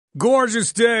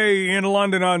Gorgeous day in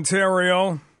London,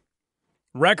 Ontario.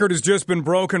 Record has just been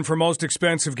broken for most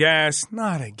expensive gas.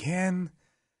 Not again.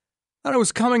 Thought it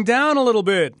was coming down a little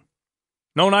bit.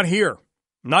 No, not here.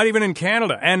 Not even in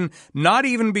Canada. And not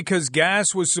even because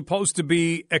gas was supposed to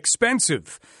be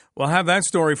expensive. We'll have that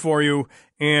story for you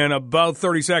in about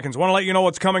 30 seconds. Want to let you know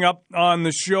what's coming up on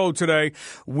the show today.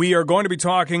 We are going to be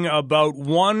talking about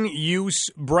one-use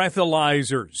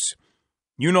breathalyzers.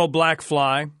 You know Black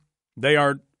Fly. They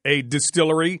are a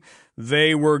distillery.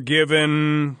 They were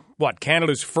given,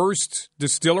 Canada's first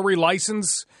distillery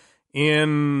license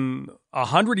in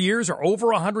 100 years or over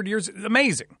 100 years.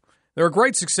 Amazing. They're a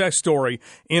great success story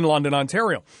in London,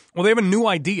 Ontario. Well, they have a new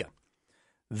idea.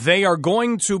 They are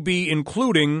going to be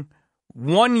including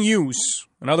one-use,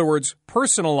 in other words,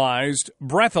 personalized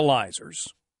breathalyzers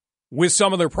with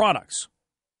some of their products.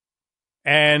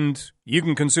 And you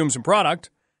can consume some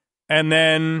product, and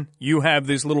then you have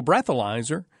this little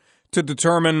breathalyzer to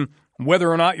determine whether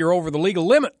or not you're over the legal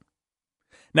limit.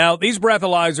 Now, these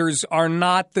breathalyzers are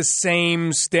not the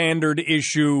same standard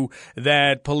issue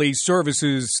that police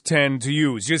services tend to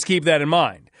use. Just keep that in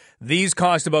mind. These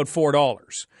cost about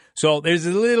 $4. So there's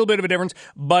a little bit of a difference,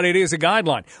 but it is a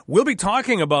guideline. We'll be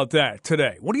talking about that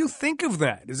today. What do you think of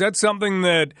that? Is that something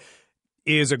that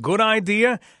is a good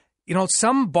idea? You know,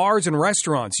 some bars and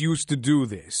restaurants used to do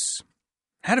this.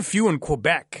 Had a few in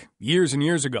Quebec years and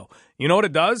years ago. You know what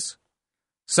it does?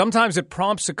 Sometimes it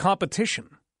prompts a competition.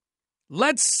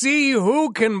 Let's see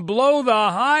who can blow the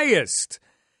highest.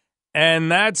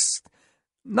 And that's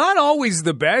not always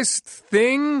the best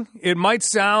thing. It might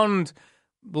sound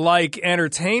like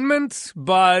entertainment,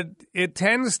 but it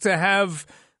tends to have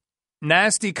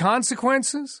nasty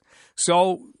consequences.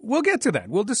 So we'll get to that.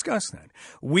 We'll discuss that.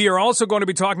 We are also going to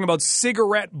be talking about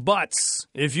cigarette butts.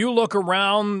 If you look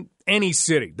around any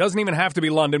city, doesn't even have to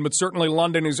be London, but certainly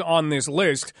London is on this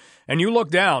list, and you look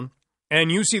down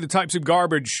and you see the types of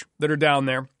garbage that are down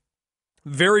there,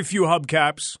 very few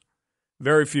hubcaps,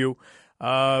 very few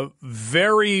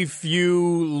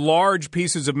large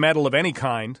pieces of metal of any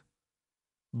kind.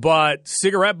 But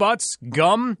cigarette butts,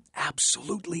 gum,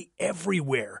 absolutely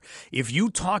everywhere. If you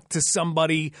talk to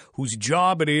somebody whose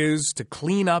job it is to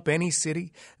clean up any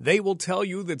city, they will tell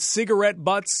you that cigarette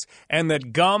butts and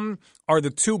that gum are the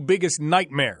two biggest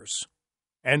nightmares.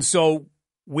 And so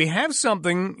we have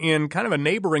something in kind of a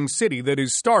neighboring city that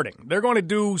is starting. They're going to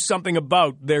do something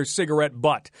about their cigarette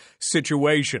butt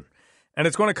situation. And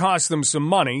it's going to cost them some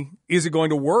money. Is it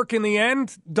going to work in the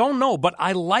end? Don't know. But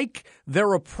I like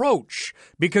their approach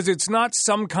because it's not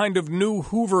some kind of new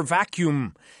Hoover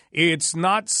vacuum. It's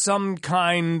not some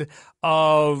kind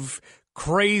of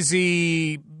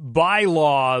crazy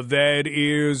bylaw that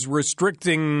is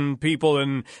restricting people.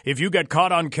 And if you get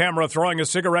caught on camera throwing a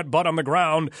cigarette butt on the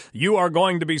ground, you are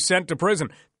going to be sent to prison.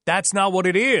 That's not what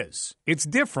it is. It's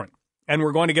different. And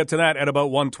we're going to get to that at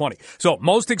about 1:20. So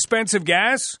most expensive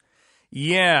gas?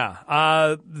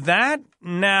 Yeah, that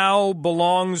now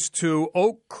belongs to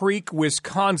Oak Creek,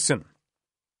 Wisconsin.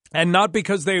 And not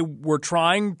because they were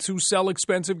trying to sell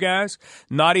expensive gas,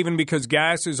 not even because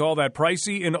gas is all that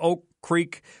pricey in Oak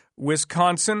Creek,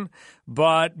 Wisconsin,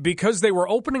 but because they were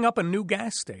opening up a new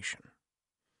gas station.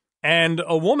 And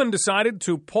a woman decided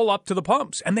to pull up to the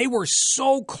pumps. And they were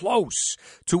so close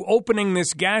to opening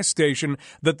this gas station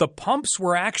that the pumps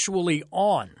were actually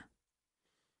on.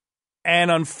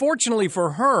 And unfortunately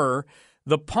for her,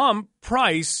 the pump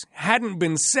price hadn't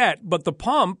been set, but the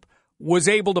pump was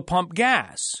able to pump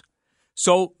gas.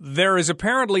 So there is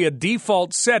apparently a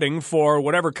default setting for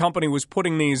whatever company was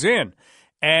putting these in.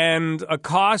 And a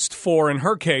cost for, in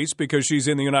her case, because she's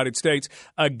in the United States,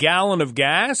 a gallon of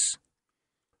gas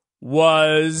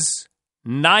was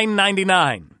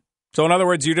 $9.99. So in other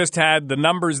words, you just had the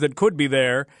numbers that could be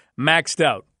there maxed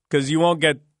out because you won't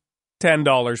get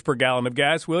 $10 per gallon of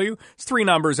gas, will you? It's three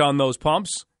numbers on those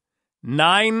pumps.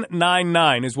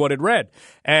 $9.99 is what it read.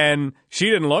 And she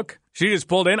didn't look. She just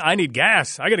pulled in. I need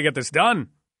gas. I got to get this done.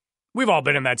 We've all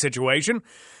been in that situation.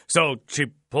 So she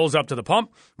pulls up to the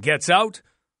pump, gets out,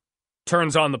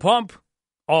 turns on the pump,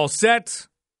 all set.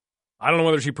 I don't know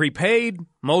whether she prepaid.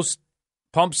 Most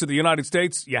pumps in the United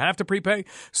States, you have to prepay.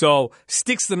 So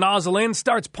sticks the nozzle in,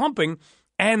 starts pumping,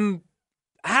 and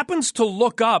happens to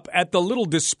look up at the little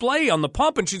display on the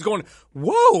pump, and she's going,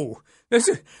 whoa, this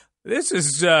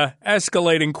is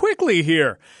escalating quickly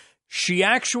here. She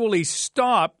actually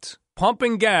stopped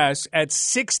pumping gas at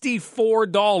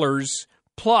 $64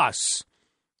 plus,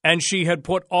 and she had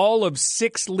put all of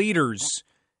 6 liters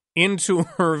into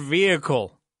her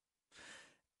vehicle.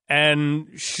 And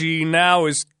she now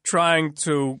is trying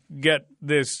to get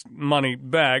this money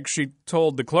back. She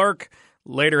told the clerk,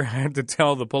 later had to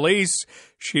tell the police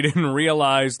she didn't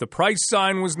realize the price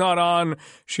sign was not on.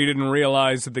 She didn't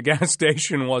realize that the gas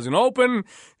station wasn't open.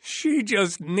 She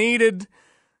just needed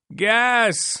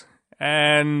gas.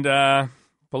 And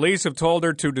police have told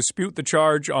her to dispute the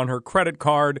charge on her credit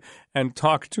card and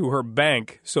talk to her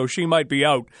bank. So she might be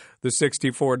out the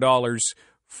 $64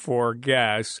 for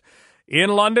gas.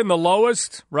 In London, the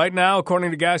lowest right now,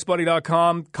 according to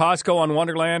GasBuddy.com, Costco on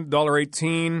Wonderland,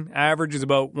 $1.18. Average is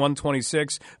about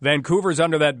 $1.26. Vancouver's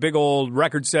under that big old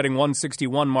record-setting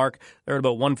 $1.61 mark. They're at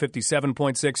about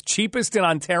 $1.57.6. Cheapest in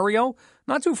Ontario,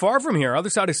 not too far from here, other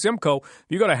side of Simcoe. If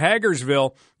you go to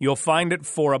Hagersville, you'll find it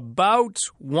for about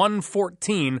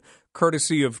 $1.14,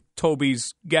 courtesy of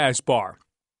Toby's Gas Bar.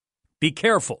 Be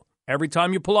careful every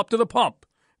time you pull up to the pump.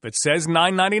 If it says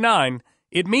 $9.99,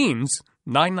 it means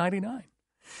 $9.99.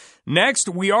 Next,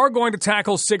 we are going to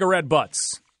tackle cigarette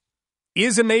butts.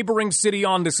 Is a neighboring city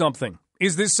onto something?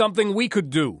 Is this something we could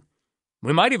do?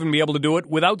 We might even be able to do it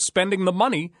without spending the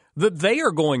money that they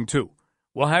are going to.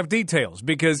 We'll have details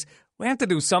because we have to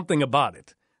do something about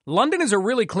it. London is a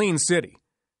really clean city.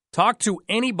 Talk to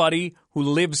anybody who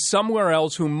lives somewhere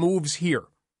else who moves here.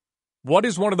 What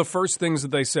is one of the first things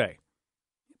that they say? I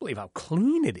can't believe how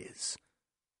clean it is.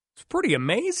 It's pretty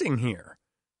amazing here.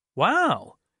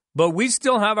 Wow. But we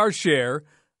still have our share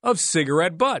of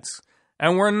cigarette butts.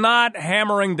 And we're not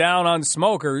hammering down on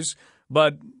smokers,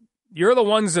 but you're the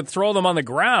ones that throw them on the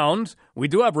ground. We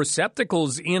do have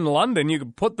receptacles in London. You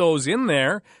can put those in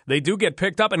there. They do get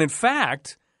picked up. And in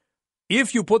fact,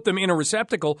 if you put them in a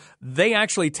receptacle, they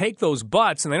actually take those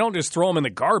butts and they don't just throw them in the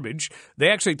garbage. They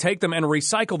actually take them and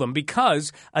recycle them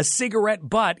because a cigarette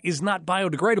butt is not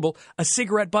biodegradable. A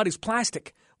cigarette butt is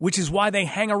plastic, which is why they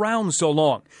hang around so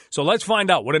long. So let's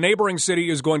find out what a neighboring city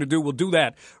is going to do. We'll do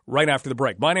that right after the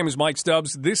break. My name is Mike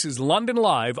Stubbs. This is London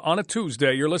Live on a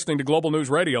Tuesday. You're listening to Global News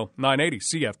Radio, 980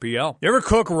 CFPL. You ever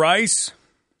cook rice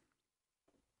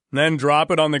and then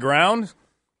drop it on the ground?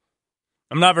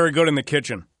 I'm not very good in the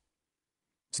kitchen.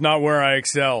 It's not where I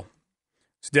excel.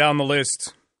 It's down the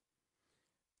list.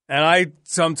 And I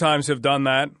sometimes have done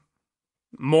that,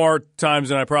 more times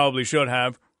than I probably should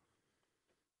have.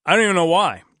 I don't even know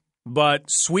why. But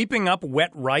sweeping up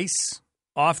wet rice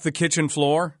off the kitchen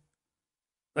floor,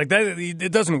 like that,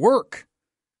 it doesn't work.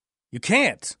 You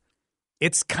can't.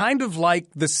 It's kind of like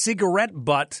the cigarette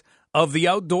butt of the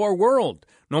outdoor world.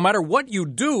 No matter what you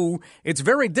do, it's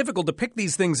very difficult to pick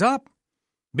these things up.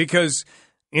 Because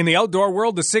in the outdoor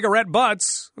world, the cigarette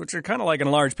butts, which are kind of like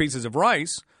enlarged pieces of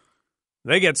rice,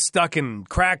 they get stuck in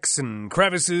cracks and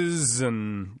crevices,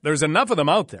 and there's enough of them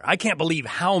out there. I can't believe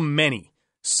how many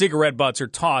cigarette butts are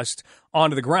tossed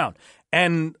onto the ground.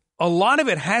 And a lot of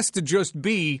it has to just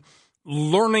be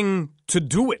learning to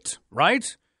do it,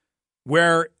 right?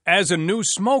 Where as a new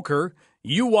smoker,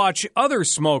 you watch other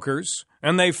smokers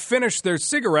and they finish their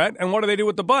cigarette, and what do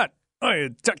with the butt? Oh,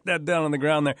 you tuck that down on the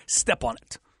ground there, step on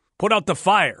it, put out the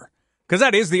fire. Because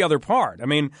that is the other part. I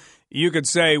mean, you could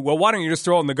say, well, why don't you just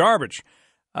throw it in the garbage?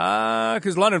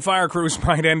 Because London fire crews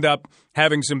might end up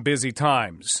having some busy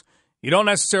times. You don't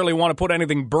necessarily want to put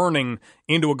anything burning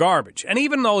into a garbage. And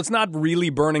even though it's not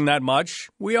really burning that much,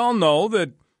 we all know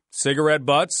that cigarette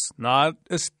butts, not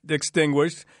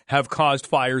extinguished, have caused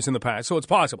fires in the past. So it's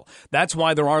possible. That's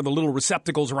why there are the little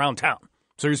receptacles around town.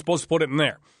 So you're supposed to put it in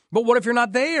there. But what if you're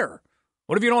not there?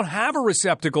 What if you don't have a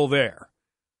receptacle there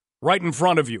right in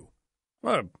front of you?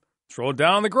 Well, throw it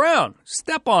down on the ground.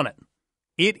 Step on it.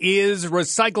 It is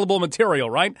recyclable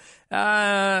material, right?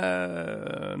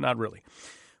 Not really.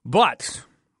 But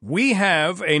we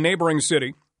have a neighboring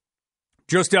city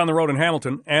just down the road in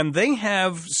Hamilton, and they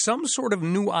have some sort of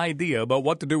new idea about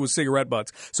what to do with cigarette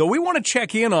butts. So we want to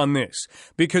check in on this,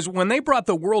 because when they brought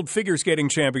the World Figure Skating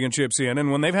Championships in,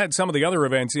 and when they've had some of the other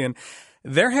events in,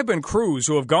 there have been crews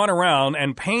who have gone around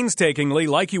and painstakingly,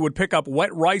 like you would pick up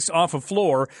wet rice off a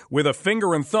floor with a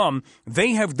finger and thumb,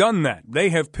 they have done that. They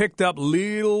have picked up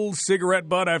little cigarette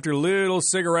butt after little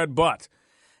cigarette butt.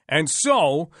 And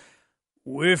so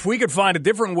if we could find a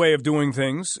different way of doing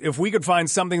things, if we could find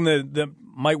something that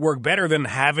might work better than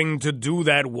having to do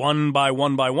that one by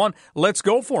one, let's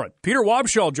go for it. Peter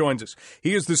Wabshall joins us.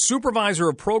 He is the supervisor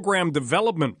of program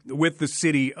development with the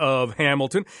city of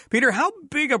Hamilton. Peter, how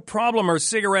big a problem are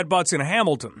cigarette butts in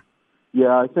Hamilton?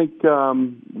 Yeah, I think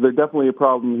they're definitely a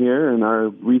problem here, and our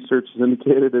research has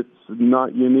indicated it's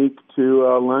not unique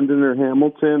to London or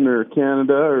Hamilton or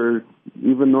Canada or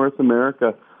even North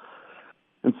America.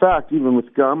 In fact, even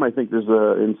with gum, I think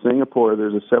in Singapore,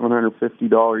 there's a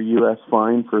 $750 U.S.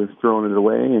 fine for throwing it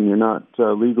away, and you're not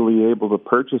legally able to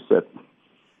purchase it,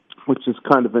 which is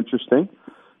kind of interesting.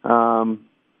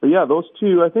 But yeah, those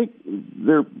two, I think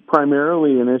they're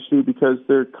primarily an issue because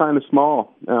they're kind of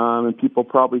small, and people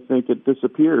probably think it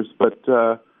disappears. But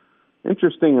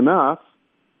interesting enough,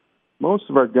 most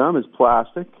of our gum is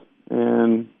plastic,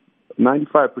 and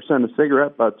 95% of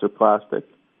cigarette butts are plastic.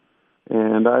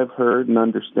 And I've heard and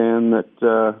understand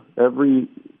that every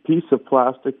piece of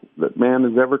plastic that man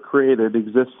has ever created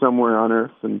exists somewhere on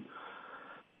Earth. And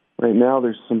right now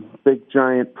there's some big,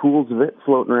 giant pools of it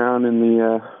floating around in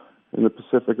the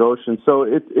Pacific Ocean. So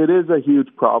it is a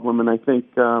huge problem, and I think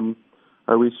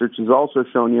our research has also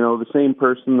shown, the same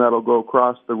person that'll go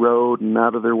across the road and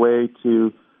out of their way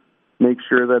to make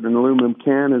sure that an aluminum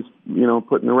can is,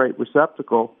 put in the right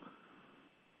receptacle,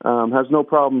 has no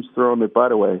problems throwing their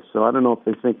butt away. So I don't know if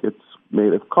they think it's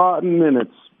made of cotton and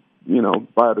it's,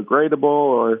 biodegradable,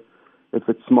 or if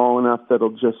it's small enough that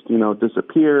it'll just,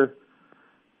 disappear.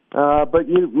 But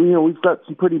we've got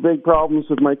some pretty big problems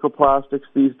with microplastics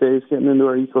these days getting into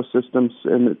our ecosystems,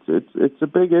 and it's a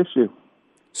big issue.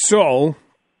 So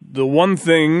the one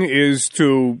thing is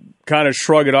to kind of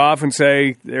shrug it off and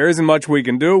say there isn't much we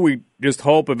can do. We just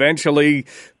hope eventually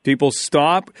people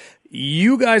stop.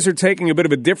 You guys are taking a bit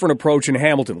of a different approach in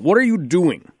Hamilton. What are you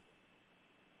doing?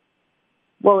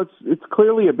 Well, it's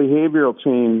clearly a behavioral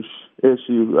change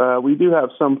issue. We do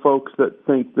have some folks that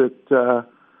think that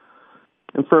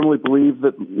and firmly believe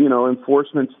that,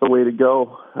 enforcement's the way to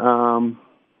go.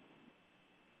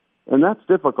 And that's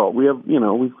difficult.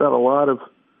 We've got a lot of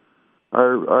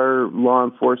our law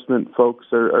enforcement folks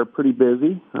are pretty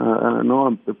busy. I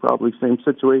know they're probably the same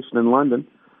situation in London.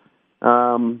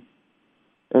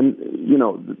 And,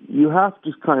 you have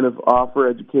to kind of offer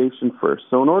education first.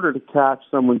 So in order to catch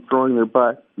someone throwing their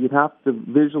butt, you'd have to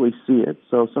visually see it.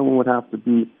 So someone would have to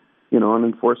be, an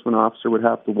enforcement officer would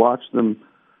have to watch them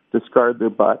discard their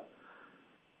butt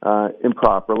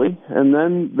improperly. And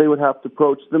then they would have to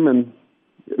approach them and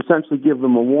essentially give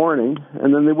them a warning.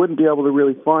 And then they wouldn't be able to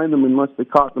really find them unless they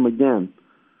caught them again.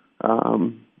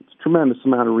 It's a tremendous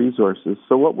amount of resources.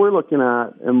 So what we're looking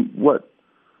at and what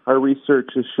our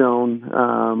research has shown,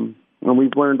 and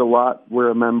we've learned a lot. We're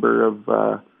a member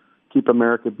of Keep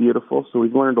America Beautiful, so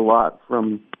we've learned a lot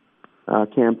from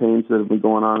campaigns that have been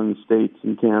going on in the States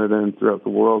and Canada and throughout the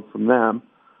world from them.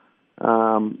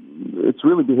 It's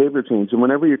really behavior change. And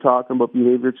whenever you're talking about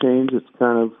behavior change, it's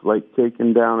kind of like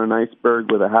taking down an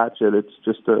iceberg with a hatchet. It's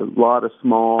just a lot of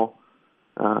small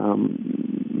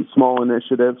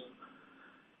initiatives,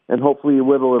 and hopefully you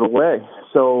whittle it away.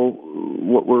 So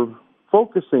what we're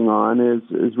focusing on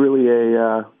is really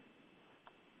a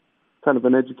kind of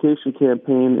an education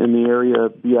campaign in the area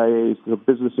of BIAs, the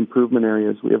business improvement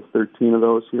areas. We have 13 of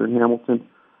those here in Hamilton.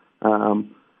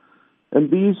 And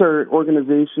these are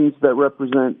organizations that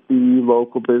represent the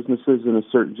local businesses in a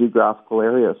certain geographical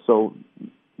area. So,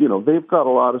 they've got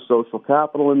a lot of social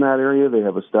capital in that area. They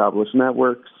have established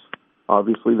networks.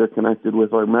 Obviously, they're connected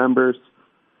with our members.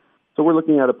 So we're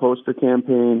looking at a poster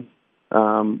campaign,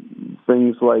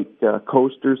 things like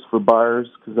coasters for bars,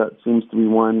 because that seems to be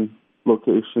one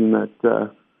location that,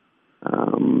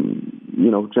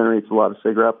 generates a lot of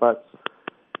cigarette butts.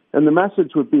 And the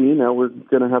message would be, we're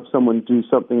going to have someone do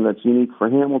something that's unique for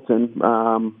Hamilton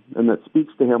and that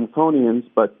speaks to Hamiltonians,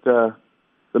 but the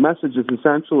message is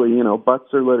essentially,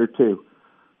 butts are litter too.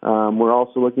 We're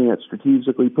also looking at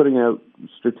putting out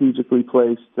strategically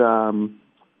placed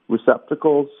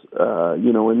receptacles,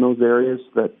 in those areas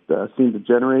that seem to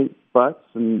generate butts,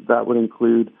 and that would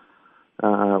include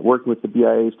working with the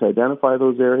BIAs to identify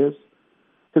those areas.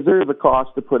 Because there is a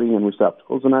cost to putting in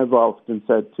receptacles, and I've often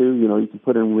said, too, you can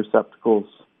put in receptacles,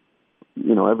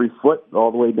 every foot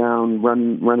all the way down,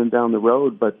 running down the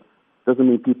road, but doesn't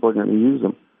mean people are going to use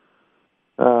them.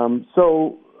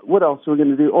 So what else are we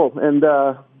going to do? Oh, and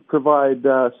provide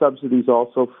subsidies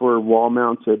also for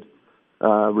wall-mounted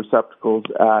receptacles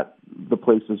at the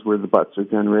places where the butts are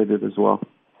generated as well.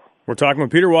 We're talking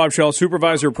with Peter Wabshall,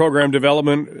 Supervisor of Program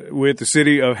Development with the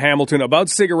City of Hamilton, about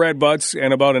cigarette butts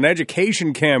and about an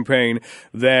education campaign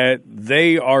that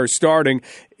they are starting.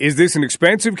 Is this an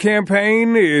expensive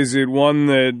campaign? Is it one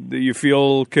that you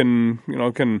feel can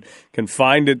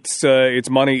find its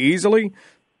money easily?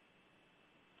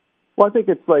 Well, I think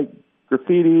it's like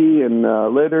graffiti and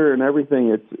litter and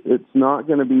everything. It's not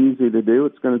going to be easy to do.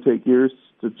 It's going to take years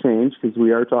to change because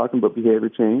we are talking about behavior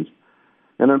change.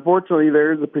 And unfortunately,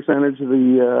 there is a percentage of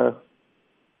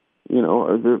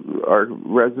our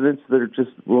residents that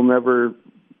will never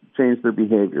change their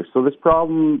behavior. So this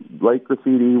problem, like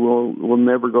graffiti, will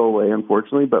never go away,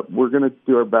 unfortunately. But we're going to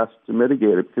do our best to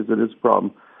mitigate it because it is a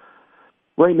problem.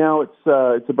 Right now,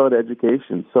 it's about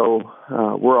education. So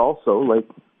we're also, like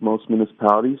most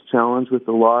municipalities, challenged with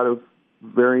a lot of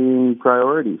varying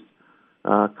priorities.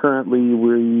 Currently,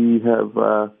 we have,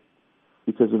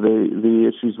 because of the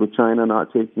issues with China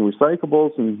not taking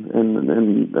recyclables,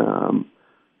 and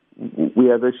we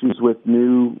have issues with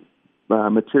new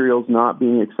materials not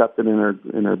being accepted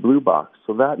in our blue box.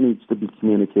 So that needs to be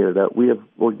communicated out. We have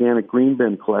organic green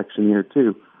bin collection here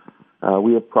too.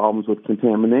 We have problems with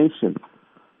contamination.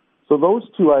 So those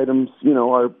two items,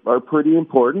 are pretty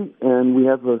important, and we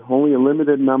have only a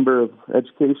limited number of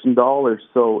education dollars.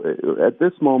 So at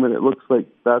this moment, it looks like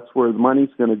that's where the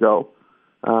money's going to go.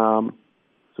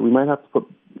 So we might have to put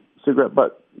cigarette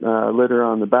butt litter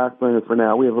on the back burner for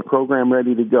now. We have a program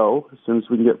ready to go. As soon as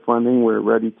we can get funding, we're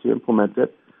ready to implement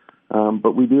it.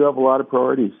 But we do have a lot of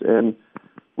priorities, and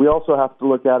we also have to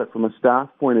look at it from a staff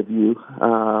point of view.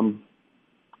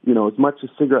 As much as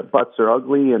cigarette butts are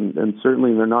ugly, and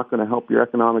certainly they're not going to help your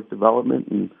economic development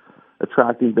and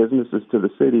attracting businesses to the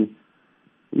city,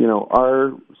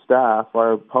 our staff,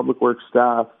 our public works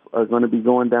staff, are going to be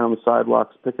going down the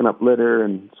sidewalks picking up litter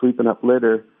and sweeping up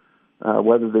litter,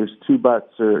 whether there's 2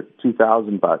 butts or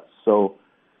 2,000 butts. So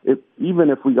even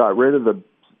if we got rid of the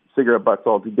cigarette butts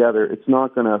altogether, it's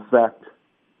not going to affect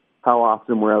how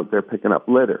often we're out there picking up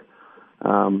litter.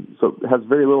 So it has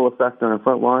very little effect on our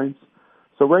front lines.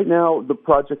 So right now, the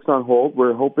project's on hold.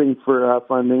 We're hoping for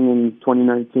funding in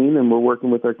 2019, and we're working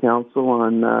with our council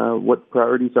on what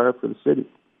priorities are for the city.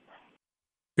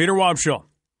 Peter Wabshaw,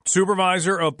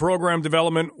 Supervisor of Program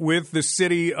Development with the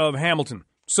City of Hamilton.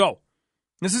 So,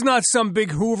 this is not some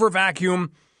big Hoover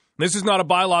vacuum. This is not a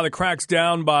bylaw that cracks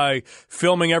down by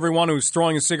filming everyone who's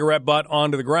throwing a cigarette butt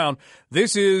onto the ground.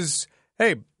 This is,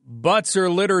 hey, butts are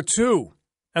litter too.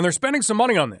 And they're spending some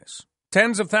money on this,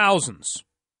 tens of thousands,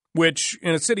 which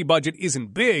in a city budget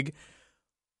isn't big.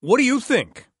 What do you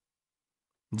think?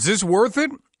 Is this worth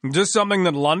it? Is this something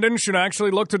that London should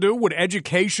actually look to do? Would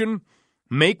education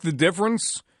make the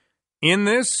difference in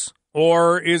this?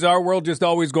 Or is our world just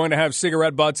always going to have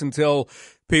cigarette butts until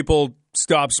people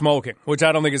stop smoking, which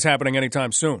I don't think is happening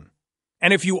anytime soon?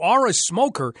 And if you are a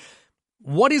smoker,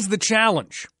 what is the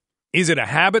challenge? Is it a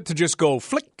habit to just go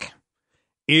flick?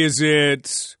 Is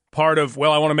it part of,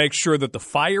 I want to make sure that the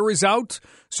fire is out,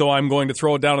 so I'm going to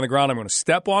throw it down on the ground, I'm going to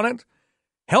step on it?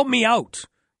 Help me out.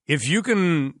 If you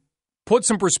can put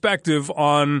some perspective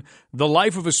on the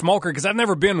life of a smoker, because I've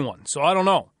never been one, so I don't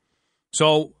know.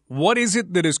 So what is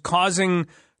it that is causing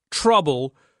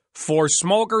trouble for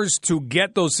smokers to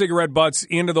get those cigarette butts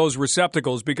into those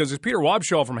receptacles? Because as Peter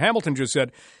Wabshaw from Hamilton just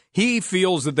said, he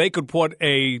feels that they could put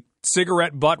a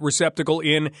cigarette butt receptacle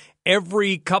in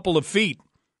every couple of feet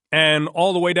and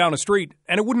all the way down a street,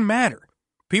 and it wouldn't matter.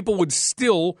 People would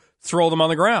still throw them on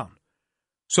the ground.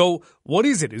 So what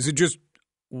is it? Is it just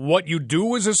what you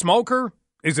do as a smoker?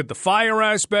 Is it the fire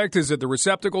aspect? Is it the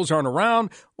receptacles aren't around?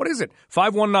 What is it?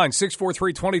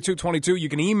 519-643-2222. You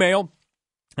can email,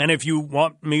 and if you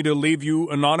want me to leave you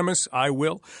anonymous, I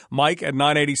will. Mike at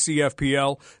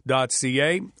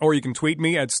 980cfpl.ca, or you can tweet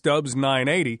me at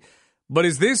Stubbs980. But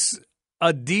is this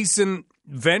a decent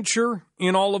venture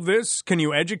in all of this? Can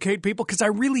you educate people? Because I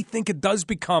really think it does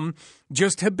become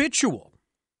just habitual.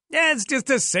 Yeah, it's just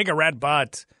a cigarette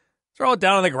butt. Throw it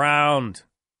down on the ground.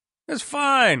 It's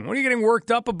fine. What are you getting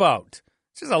worked up about?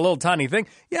 It's just a little tiny thing.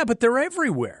 Yeah, but they're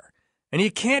everywhere. And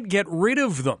you can't get rid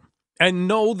of them. And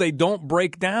no, they don't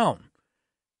break down.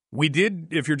 We did,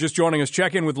 if you're just joining us,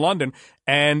 check in with London.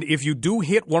 And if you do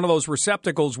hit one of those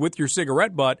receptacles with your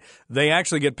cigarette butt, they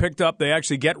actually get picked up. They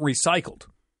actually get recycled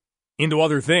into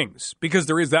other things because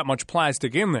there is that much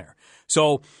plastic in there.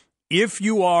 So if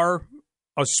you are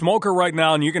a smoker right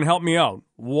now and you can help me out,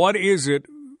 what is it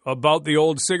about the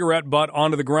old cigarette butt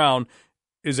onto the ground?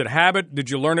 Is it habit? Did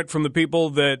you learn it from the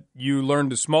people that you learned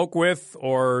to smoke with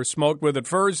or smoked with at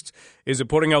first? Is it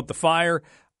putting out the fire?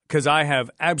 Because I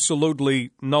have absolutely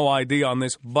no idea on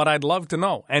this, but I'd love to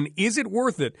know. And is it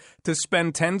worth it to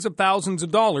spend tens of thousands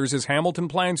of dollars, as Hamilton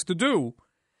plans to do,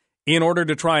 in order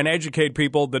to try and educate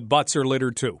people that butts are litter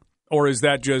too? Or is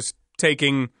that just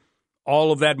taking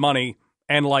all of that money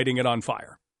and lighting it on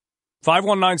fire?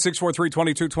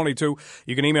 519-643-2222.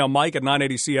 You can email Mike at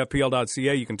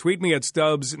 980cfpl.ca. You can tweet me at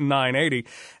Stubbs980.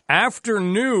 After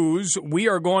news, we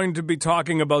are going to be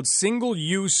talking about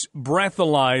single-use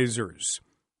breathalyzers.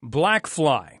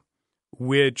 Blackfly,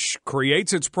 which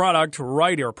creates its products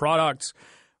right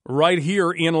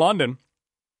here in London,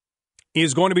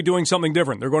 is going to be doing something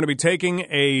different. They're going to be taking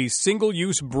a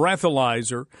single-use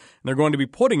breathalyzer, and they're going to be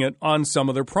putting it on some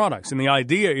of their products. And the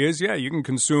idea is, you can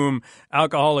consume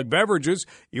alcoholic beverages.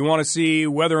 You want to see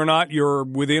whether or not you're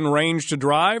within range to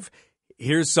drive?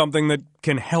 here's something that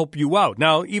can help you out.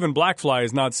 Now, even Blackfly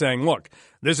is not saying, look,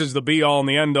 this is the be-all and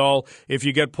the end-all. If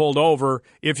you get pulled over,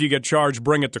 if you get charged,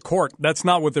 bring it to court. That's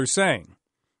not what they're saying.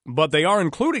 But they are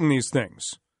including these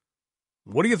things.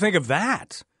 What do you think of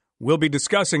that? We'll be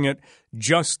discussing it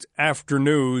just after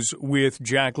news with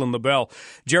Jacqueline LaBelle.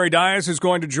 Jerry Dias is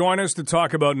going to join us to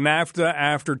talk about NAFTA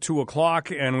after 2 o'clock,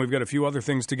 and we've got a few other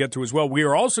things to get to as well. We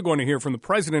are also going to hear from the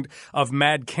president of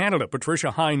MAD Canada,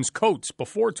 Patricia Hines-Coates,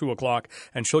 before 2 o'clock,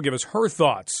 and she'll give us her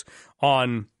thoughts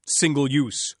on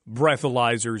single-use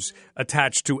breathalyzers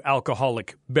attached to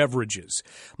alcoholic beverages.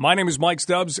 My name is Mike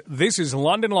Stubbs. This is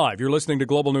London Live. You're listening to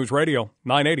Global News Radio,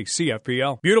 980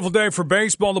 CFPL. Beautiful day for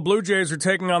baseball. The Blue Jays are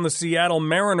taking on the Seattle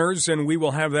Mariners, and we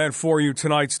will have that for you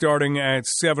tonight starting at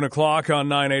 7 o'clock on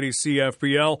 980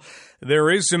 CFPL. There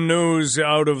is some news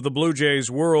out of the Blue Jays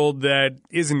world that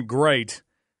isn't great.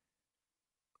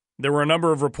 There were a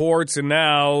number of reports, and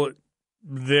now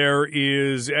there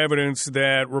is evidence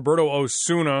that Roberto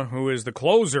Osuna, who is the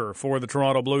closer for the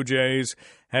Toronto Blue Jays,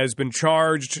 has been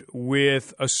charged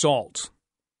with assault.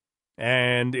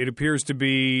 And it appears to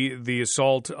be the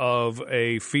assault of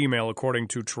a female, according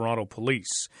to Toronto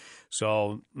police.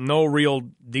 So no real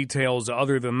details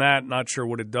other than that. Not sure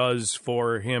what it does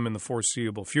for him in the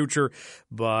foreseeable future.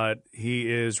 But he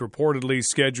is reportedly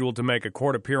scheduled to make a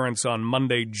court appearance on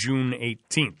Monday, June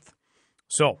 18th.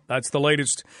 So that's the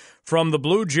latest from the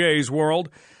Blue Jays world.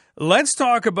 Let's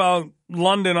talk about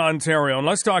London, Ontario, and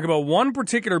let's talk about one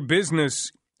particular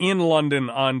business in London,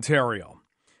 Ontario,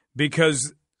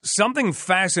 because something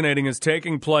fascinating is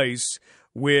taking place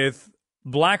with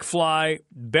Blackfly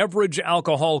Beverage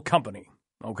Alcohol Company,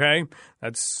 okay?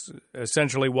 That's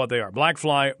essentially what they are,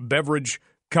 Blackfly Beverage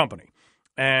Company.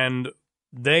 And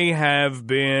they have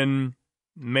been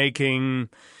making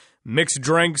mixed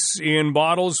drinks in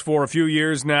bottles for a few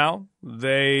years now.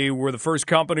 They were the first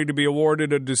company to be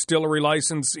awarded a distillery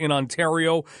license in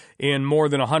Ontario in more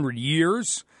than 100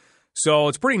 years. So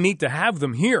it's pretty neat to have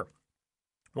them here.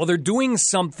 Well, they're doing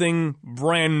something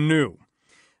brand new.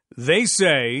 They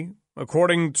say,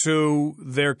 according to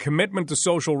their commitment to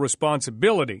social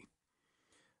responsibility,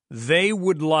 they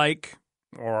would like,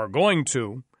 or are going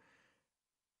to,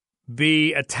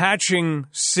 be attaching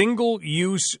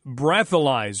single-use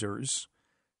breathalyzers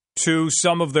to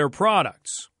some of their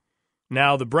products.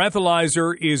 Now, the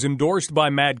breathalyzer is endorsed by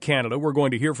MAD Canada. We're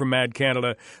going to hear from MAD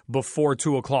Canada before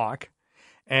 2 o'clock.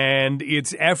 And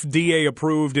it's FDA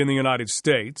approved in the United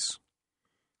States.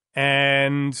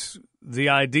 And the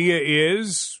idea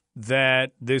is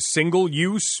that this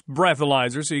single-use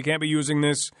breathalyzer, so you can't be using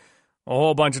this a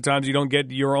whole bunch of times. You don't get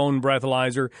your own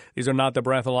breathalyzer. These are not the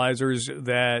breathalyzers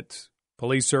that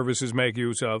police services make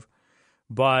use of.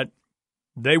 But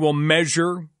they will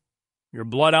measure your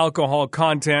blood alcohol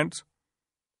content,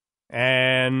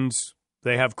 and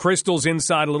they have crystals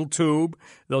inside a little tube.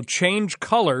 They'll change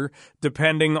color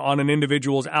depending on an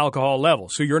individual's alcohol level.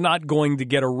 So you're not going to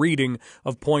get a reading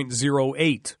of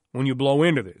 0.08 when you blow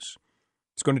into this.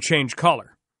 It's going to change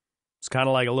color. It's kind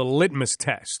of like a little litmus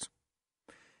test.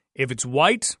 If it's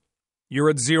white, you're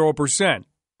at 0%.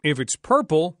 If it's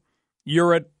purple,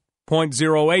 you're at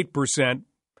 0.08%.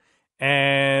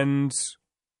 And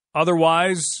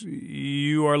otherwise,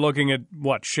 you are looking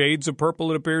at, shades of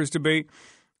purple it appears to be.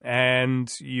 And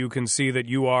you can see that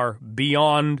you are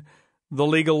beyond the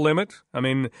legal limit. I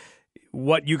mean,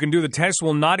 what you can do, the test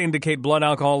will not indicate blood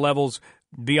alcohol levels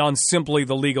beyond simply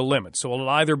the legal limit. So it'll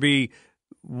either be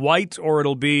white or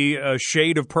it'll be a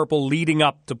shade of purple leading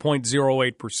up to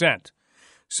 0.08%.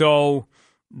 So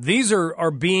these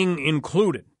are being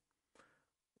included.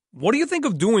 What do you think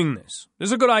of doing this?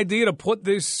 Is it a good idea to put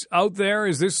this out there?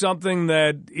 Is this something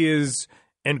that is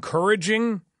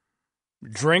encouraging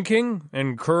drinking,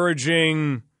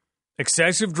 encouraging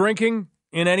excessive drinking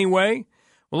in any way?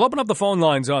 We'll open up the phone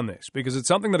lines on this because it's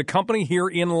something that a company here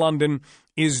in London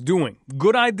is doing.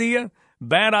 Good idea?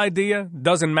 Bad idea,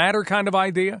 doesn't matter kind of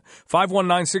idea.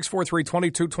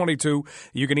 519-643-2222.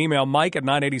 You can email Mike at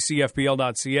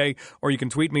 980cfpl.ca or you can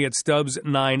tweet me at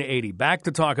Stubbs980. Back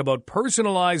to talk about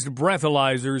personalized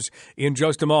breathalyzers in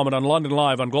just a moment on London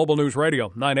Live on Global News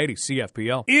Radio, 980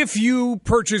 CFPL. If you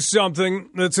purchase something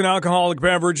that's an alcoholic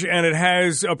beverage and it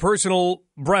has a personal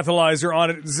breathalyzer on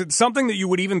it, is it something that you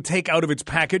would even take out of its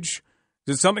package?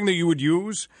 Is it something that you would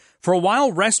use? For a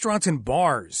while, restaurants and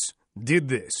bars did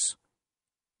this.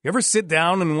 You ever sit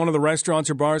down in one of the restaurants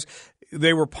or bars?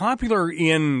 They were popular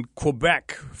in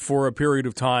Quebec for a period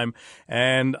of time,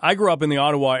 and I grew up in the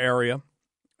Ottawa area,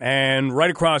 and right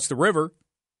across the river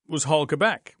was Hull,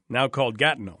 Quebec, now called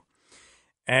Gatineau.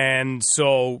 And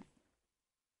so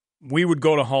we would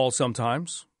go to Hull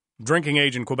sometimes, drinking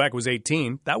age in Quebec was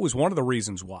 18. That was one of the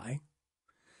reasons why.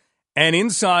 And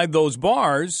inside those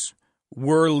bars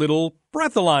were little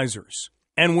breathalyzers.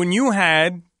 And when you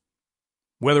had,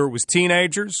 whether it was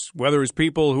teenagers, whether it was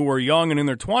people who were young and in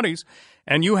their 20s,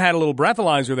 and you had a little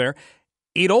breathalyzer there,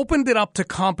 it opened it up to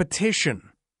competition.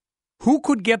 Who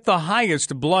could get the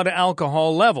highest blood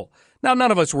alcohol level? Now,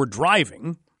 none of us were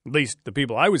driving, at least the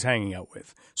people I was hanging out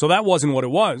with. So that wasn't what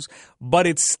it was. But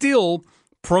it still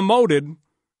promoted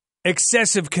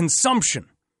excessive consumption.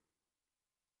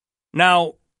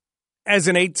 Now, as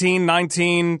an 18,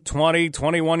 19, 20,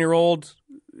 21-year-old,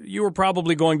 you were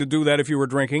probably going to do that if you were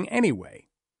drinking anyway.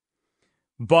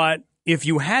 But if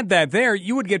you had that there,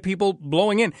 you would get people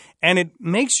blowing in. And it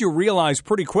makes you realize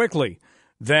pretty quickly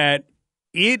that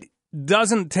it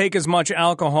doesn't take as much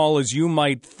alcohol as you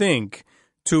might think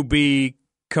to be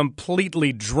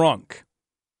completely drunk.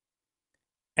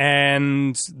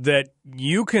 And that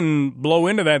you can blow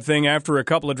into that thing after a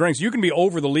couple of drinks. You can be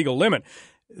over the legal limit.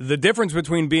 The difference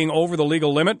between being over the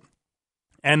legal limit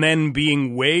and then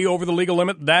being way over the legal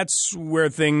limit, that's where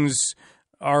things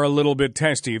are a little bit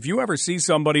testy. If you ever see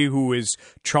somebody who is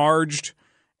charged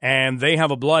and they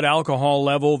have a blood alcohol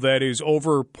level that is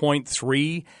over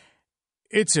 0.3,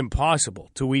 it's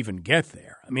impossible to even get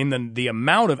there. I mean, the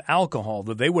amount of alcohol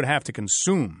that they would have to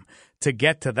consume to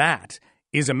get to that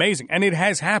is amazing. And it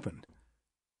has happened.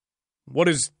 What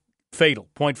is fatal?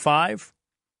 0.5?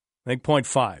 I think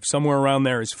 0.5. Somewhere around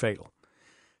there is fatal.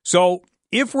 So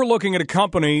if we're looking at a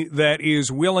company that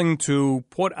is willing to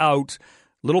put out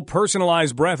little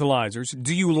personalized breathalyzers,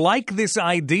 do you like this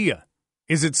idea?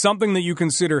 Is it something that you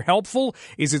consider helpful?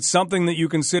 Is it something that you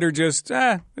consider just,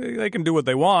 they can do what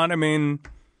they want? I mean,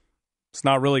 it's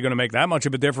not really going to make that much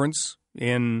of a difference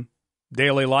in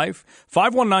daily life.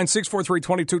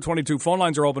 519-643-2222. Phone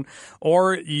lines are open.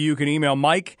 Or you can email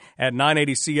Mike at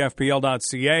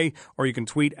 980cfpl.ca, or you can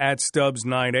tweet at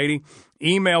Stubbs980.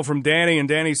 Email from Danny, and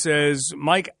Danny says,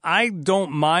 Mike, I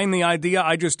don't mind the idea.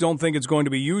 I just don't think it's going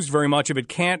to be used very much if it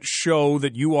can't show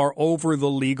that you are over the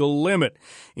legal limit.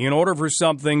 In order for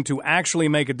something to actually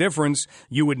make a difference,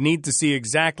 you would need to see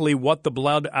exactly what the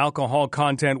blood alcohol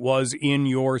content was in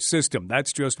your system.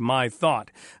 That's just my thought.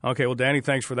 Okay, well, Danny,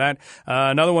 thanks for that.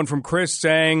 Another one from Chris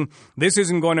saying, this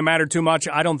isn't going to matter too much.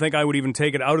 I don't think I would even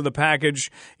take it out of the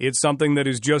package. It's something that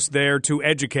is just there to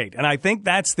educate. And I think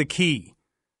that's the key.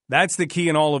 That's the key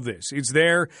in all of this. It's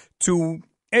there to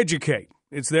educate.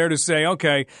 It's there to say,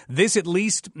 okay, this at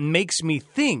least makes me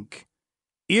think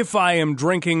if I am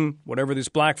drinking whatever this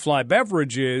Black Fly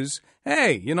beverage is,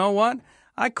 hey, you know what?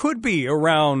 I could be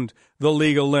around the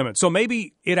legal limit. So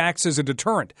maybe it acts as a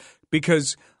deterrent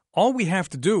because all we have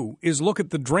to do is look at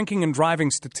the drinking and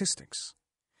driving statistics.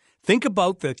 Think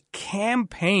about the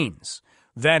campaigns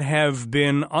that have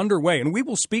been underway. And we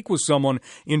will speak with someone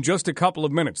in just a couple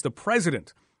of minutes. The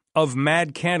president of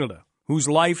Mad Canada, whose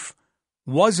life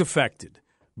was affected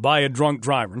by a drunk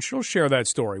driver. And she'll share that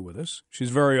story with us. She's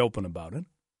very open about it.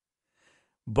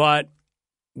 But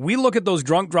we look at those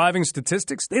drunk driving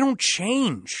statistics, they don't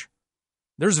change.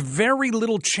 There's very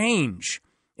little change.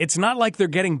 It's not like they're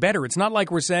getting better. It's not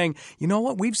like we're saying, you know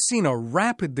what, we've seen a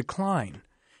rapid decline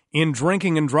in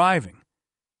drinking and driving.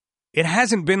 It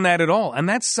hasn't been that at all. And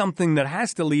that's something that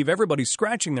has to leave everybody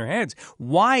scratching their heads.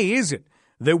 Why is it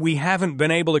that we haven't been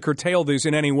able to curtail this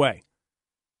in any way?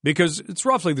 Because it's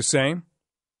roughly the same.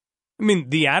 I mean,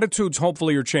 the attitudes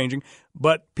hopefully are changing,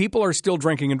 but people are still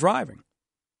drinking and driving.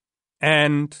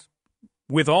 And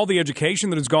with all the education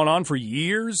that has gone on for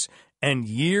years and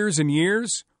years and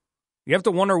years, you have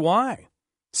to wonder why.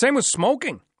 Same with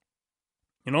smoking.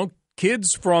 You know,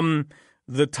 kids from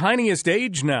the tiniest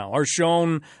age now are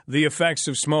shown the effects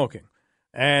of smoking.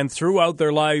 And throughout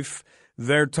their life,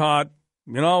 they're taught,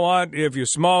 you know what, if you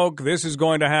smoke, this is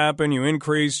going to happen. You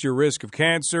increase your risk of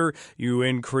cancer. You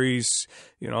increase,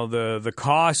 the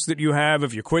cost that you have.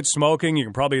 If you quit smoking, you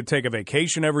can probably take a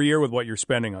vacation every year with what you're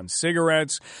spending on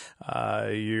cigarettes.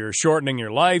 You're shortening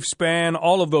your lifespan,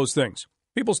 all of those things.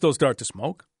 People still start to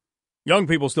smoke. Young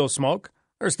people still smoke.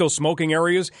 There are still smoking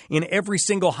areas in every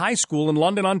single high school in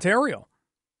London, Ontario.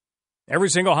 Every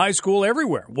single high school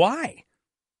everywhere. Why?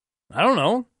 I don't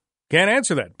know. Can't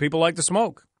answer that. People like to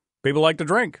smoke. People like to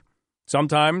drink.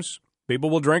 Sometimes people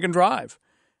will drink and drive.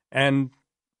 And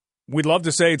we'd love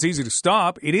to say it's easy to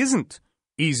stop. It isn't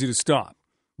easy to stop.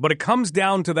 But it comes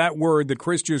down to that word that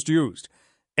Chris just used,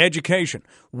 education.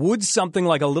 Would something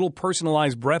like a little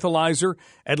personalized breathalyzer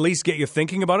at least get you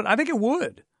thinking about it? I think it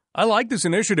would. I like this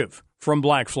initiative from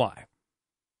Black Fly.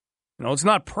 It's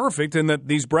not perfect in that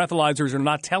these breathalyzers are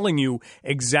not telling you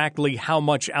exactly how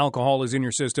much alcohol is in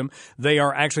your system. They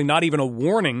are actually not even a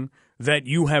warning that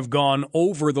you have gone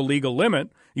over the legal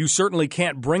limit. You certainly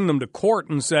can't bring them to court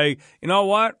and say, you know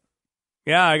what?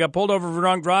 Yeah, I got pulled over for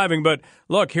drunk driving, but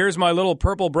look, here's my little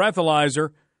purple breathalyzer.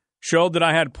 Showed that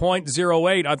I had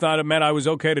 .08. I thought it meant I was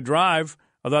okay to drive.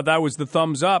 I thought that was the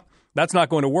thumbs up. That's not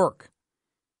going to work.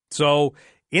 So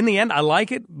in the end, I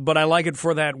like it, but I like it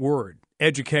for that word,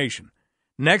 education.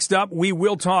 Next up, we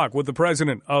will talk with the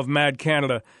president of MAD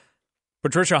Canada,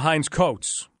 Patricia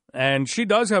Hines-Coates. And she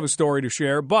does have a story to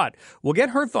share, but we'll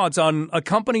get her thoughts on a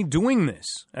company doing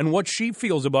this and what she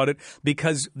feels about it,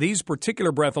 because these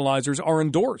particular breathalyzers are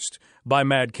endorsed by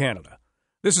MAD Canada.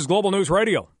 This is Global News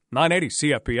Radio,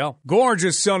 980 CFPL.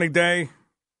 Gorgeous sunny day.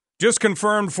 Just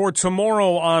confirmed for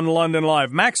tomorrow on London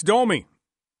Live. Max Domi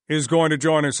is going to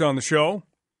join us on the show.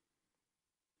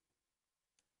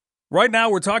 Right now,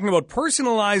 we're talking about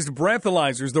personalized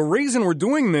breathalyzers. The reason we're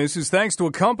doing this is thanks to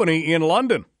a company in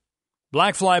London,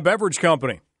 Blackfly Beverage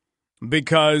Company,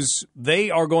 because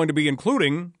they are going to be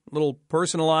including a little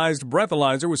personalized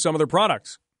breathalyzer with some of their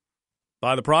products.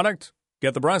 Buy the product,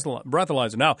 get the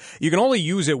breathalyzer. Now, you can only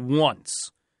use it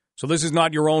once. So this is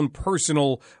not your own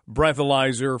personal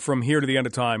breathalyzer from here to the end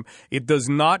of time. It does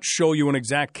not show you an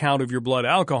exact count of your blood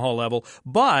alcohol level,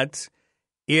 but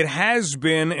it has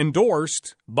been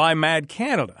endorsed by MAD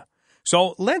Canada.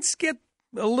 So let's get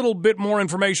a little bit more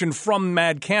information from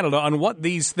MAD Canada on what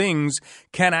these things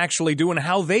can actually do and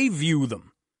how they view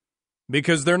them.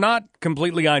 Because they're not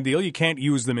completely ideal. You can't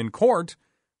use them in court.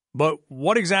 But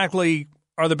what exactly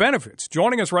are the benefits?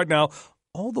 Joining us right now,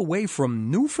 all the way from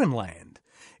Newfoundland,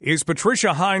 is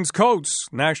Patricia Hines-Coates,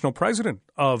 National President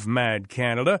of MAD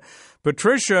Canada.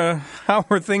 Patricia, how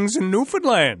are things in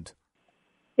Newfoundland?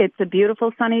 It's a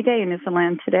beautiful sunny day in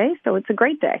Newfoundland today, so it's a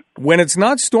great day. When it's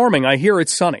not storming, I hear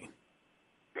it's sunny.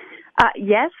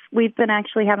 Yes, we've been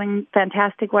actually having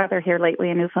fantastic weather here lately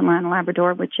in Newfoundland and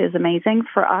Labrador, which is amazing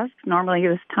for us. Normally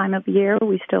this time of year,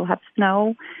 we still have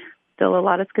snow, still a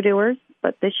lot of skidoers,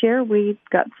 but this year we've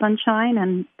got sunshine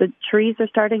and the trees are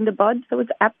starting to bud, so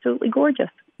it's absolutely gorgeous.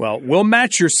 Well, we'll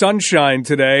match your sunshine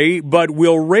today, but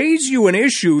we'll raise you an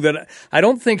issue that I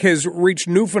don't think has reached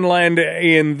Newfoundland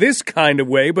in this kind of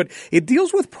way, but it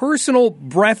deals with personal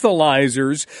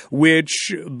breathalyzers,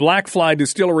 which Blackfly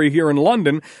Distillery here in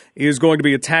London is going to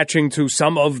be attaching to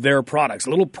some of their products.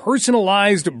 A little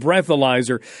personalized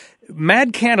breathalyzer.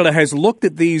 MAD Canada has looked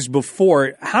at these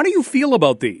before. How do you feel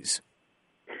about these?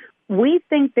 We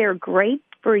think they're great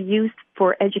for use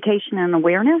for education and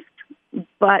awareness,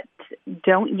 but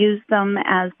don't use them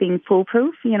as being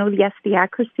foolproof. You know, yes, the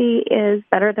accuracy is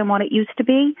better than what it used to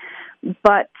be,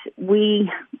 but we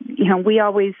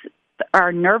always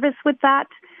are nervous with that.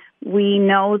 We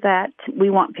know that we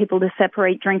want people to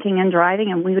separate drinking and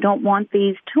driving, and we don't want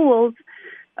these tools,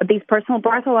 these personal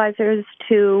breathalyzers,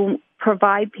 to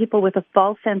provide people with a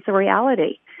false sense of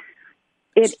reality.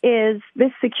 It is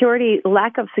this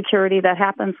lack of security that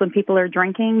happens when people are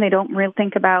drinking. They don't really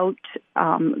think about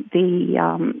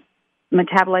the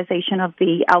metabolization of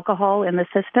the alcohol in the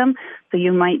system. So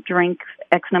you might drink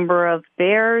X number of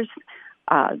beers,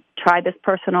 try this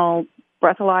personal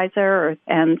breathalyzer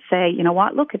and say, you know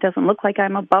what, look, it doesn't look like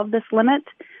I'm above this limit.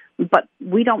 But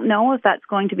we don't know if that's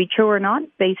going to be true or not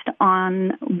based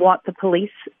on what the police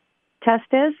test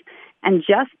is. And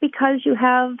just because you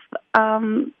have,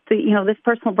 this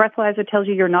personal breathalyzer tells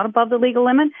you you're not above the legal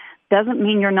limit, doesn't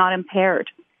mean you're not impaired.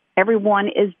 Everyone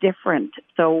is different.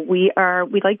 So we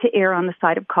like to err on the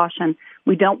side of caution.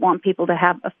 We don't want people to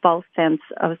have a false sense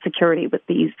of security with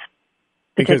these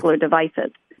particular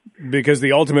devices. Because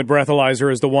the ultimate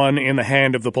breathalyzer is the one in the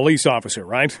hand of the police officer,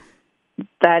 right?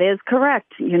 That is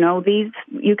correct. You know,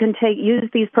 you can use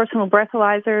these personal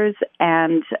breathalyzers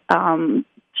and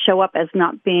show up as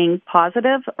not being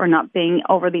positive or not being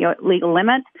over the legal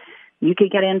limit. You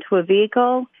could get into a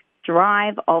vehicle,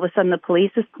 drive, all of a sudden the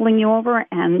police is pulling you over,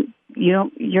 and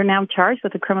you're now charged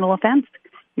with a criminal offense.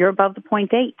 You're above the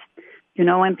 .8. You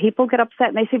know, and people get upset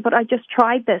and they say, but I just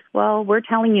tried this. Well, we're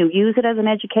telling you, use it as an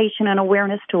education and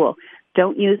awareness tool.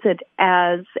 Don't use it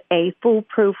as a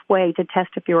foolproof way to test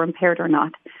if you're impaired or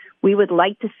not. We would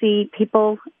like to see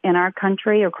people in our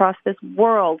country, across this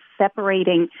world,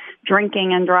 separating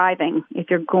drinking and driving. If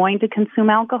you're going to consume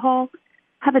alcohol,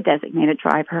 have a designated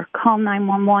driver. Call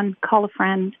 911, call a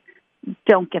friend.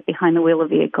 Don't get behind the wheel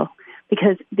of a vehicle,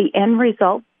 because the end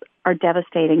results are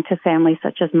devastating to families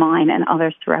such as mine and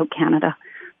others throughout Canada.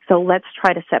 So let's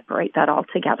try to separate that all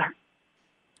together.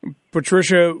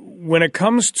 Patricia, when it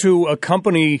comes to a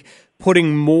company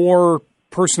putting more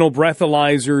personal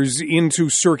breathalyzers into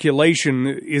circulation,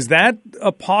 is that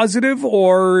a positive,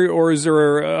 or is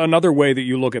there another way that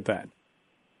you look at that?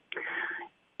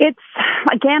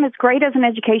 It's great as an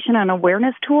education and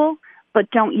awareness tool, but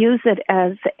don't use it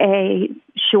as a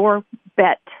sure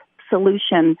bet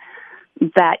solution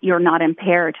that you're not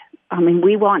impaired. I mean,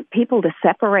 we want people to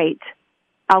separate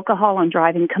alcohol and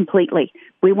driving completely.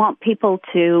 We want people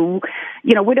to,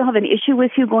 we don't have an issue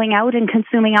with you going out and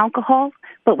consuming alcohol,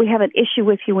 but we have an issue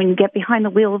with you when you get behind the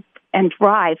wheel and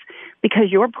drive, because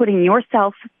you're putting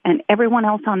yourself and everyone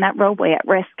else on that roadway at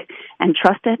risk. And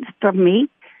trust it, from me,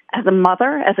 as a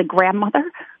mother, as a grandmother,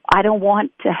 I don't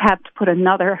want to have to put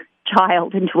another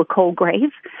child into a cold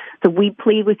grave. So we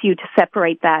plead with you to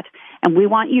separate that. And we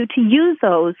want you to use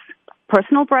those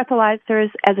personal breathalyzers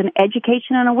as an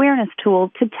education and awareness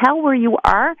tool to tell where you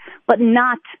are, but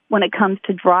not when it comes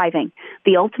to driving.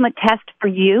 The ultimate test for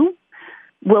you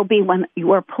will be when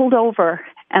you are pulled over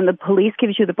and the police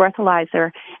gives you the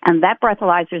breathalyzer, and that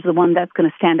breathalyzer is the one that's going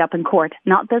to stand up in court,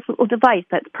 not this little device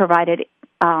that's provided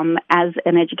as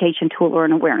an education tool or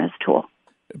an awareness tool.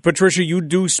 Patricia, you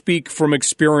do speak from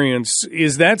experience.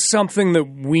 Is that something that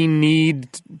we need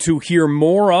to hear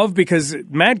more of? Because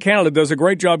Mad Canada does a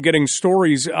great job getting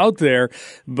stories out there,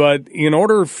 but in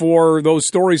order for those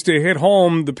stories to hit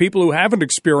home, the people who haven't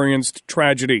experienced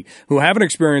tragedy, who haven't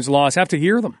experienced loss, have to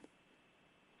hear them.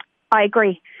 I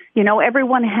agree.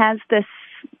 Everyone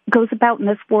goes about in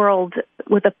this world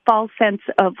with a false sense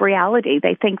of reality.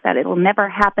 They think that it'll never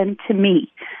happen to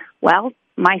me. Well,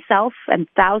 myself and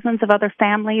thousands of other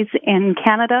families in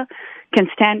Canada can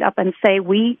stand up and say,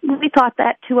 we thought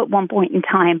that too at one point in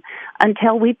time,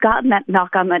 until we've gotten that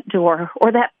knock on that door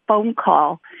or that phone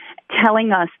call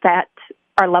telling us that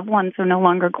our loved ones are no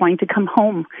longer going to come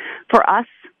home. For us,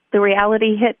 the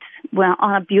reality hit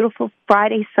on a beautiful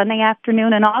Friday, Sunday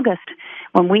afternoon in August,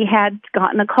 when we had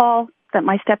gotten a call that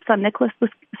my stepson Nicholas was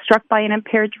struck by an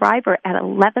impaired driver at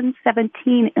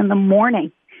 11:17 in the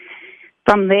morning.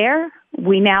 From there,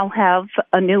 we now have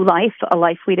a new life, a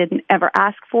life we didn't ever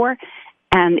ask for.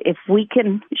 And if we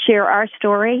can share our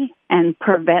story and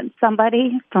prevent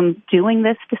somebody from doing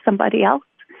this to somebody else,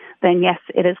 then yes,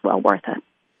 it is well worth it.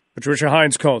 Patricia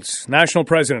Hines-Coates, National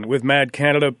President with Mad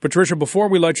Canada. Patricia, before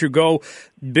we let you go,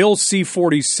 Bill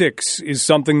C-46 is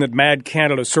something that Mad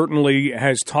Canada certainly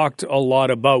has talked a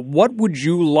lot about. What would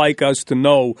you like us to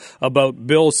know about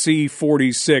Bill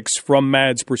C-46 from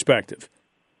Mad's perspective?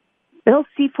 Bill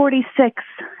C-46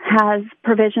 has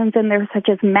provisions in there such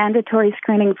as mandatory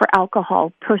screening for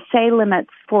alcohol, per se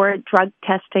limits for drug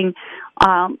testing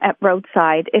at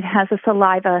roadside. It has a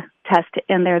saliva test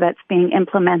in there that's being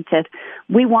implemented.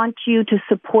 We want you to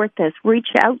support this. Reach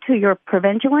out to your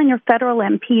provincial and your federal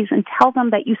MPs and tell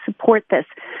them that you support this.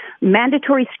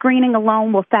 Mandatory screening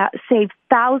alone will save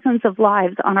thousands of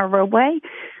lives on our roadway.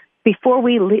 Before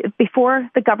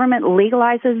the government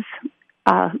legalizes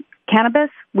cannabis,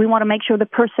 we want to make sure the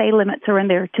per se limits are in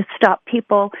there to stop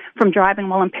people from driving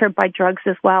while impaired by drugs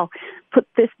as well. Put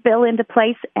this bill into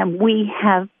place, and we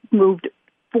have moved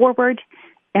forward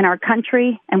in our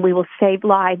country, and we will save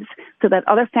lives so that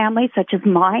other families such as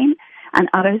mine and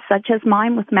others such as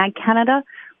mine with Mad Canada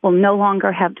will no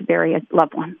longer have to bury a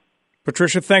loved one.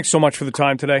 Patricia, thanks so much for the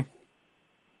time today.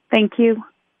 Thank you.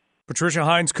 Patricia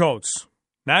Hines-Coates,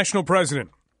 National President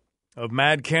of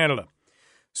Mad Canada.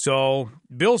 So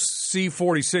Bill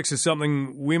C-46 is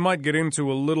something we might get into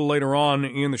a little later on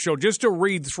in the show, just to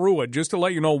read through it, just to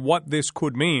let you know what this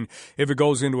could mean if it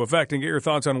goes into effect, and get your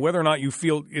thoughts on whether or not you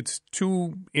feel it's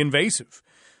too invasive,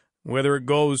 whether it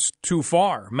goes too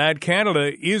far. Mad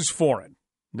Canada is for it.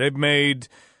 They've made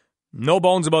no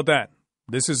bones about that.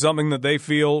 This is something that they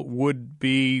feel would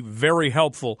be very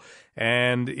helpful.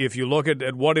 And if you look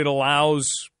at what it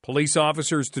allows police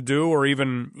officers to do, or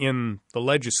even in the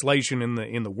legislation,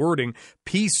 in the wording,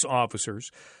 peace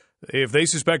officers, if they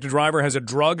suspect a driver has a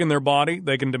drug in their body,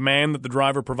 they can demand that the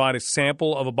driver provide a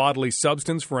sample of a bodily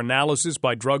substance for analysis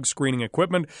by drug screening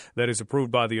equipment that is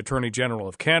approved by the Attorney General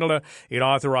of Canada. It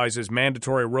authorizes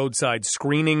mandatory roadside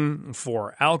screening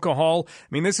for alcohol. I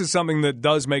mean, this is something that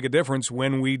does make a difference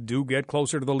when we do get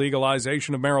closer to the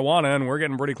legalization of marijuana, and we're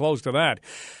getting pretty close to that.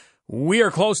 We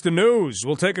are close to news.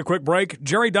 We'll take a quick break.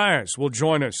 Jerry Dias will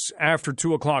join us after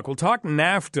 2 o'clock. We'll talk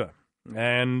NAFTA,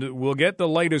 and we'll get the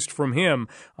latest from him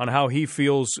on how he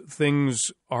feels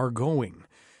things are going.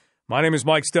 My name is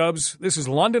Mike Stubbs. This is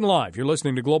London Live. You're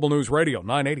listening to Global News Radio,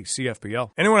 980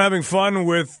 CFPL. Anyone having fun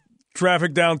with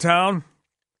traffic downtown?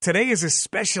 Today is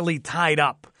especially tied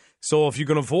up. So if you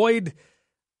can avoid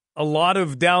a lot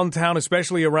of downtown,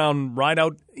 especially around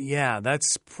Rideout, yeah,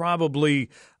 that's probably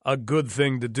a good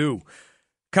thing to do.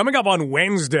 Coming up on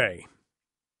Wednesday.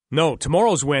 No,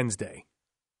 tomorrow's Wednesday.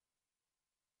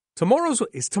 Tomorrow's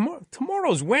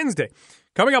Wednesday.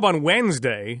 Coming up on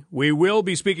Wednesday, we will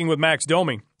be speaking with Max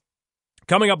Domi.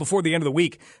 Coming up before the end of the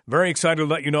week, very excited to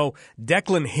let you know,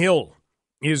 Declan Hill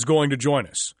is going to join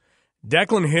us.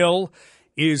 Declan Hill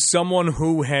is someone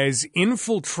who has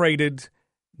infiltrated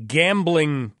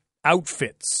gambling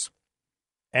outfits.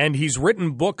 And he's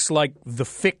written books like The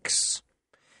Fix.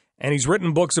 And he's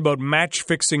written books about match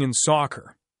fixing in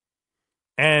soccer.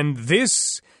 And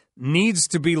this needs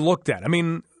to be looked at. I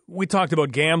mean, we talked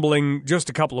about gambling just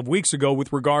a couple of weeks ago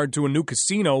with regard to a new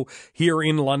casino here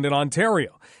in London,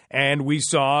 Ontario. And we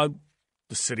saw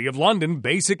the City of London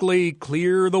basically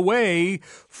clear the way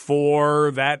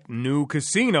for that new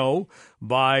casino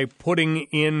by putting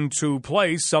into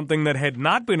place something that had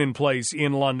not been in place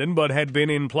in London, but had been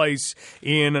in place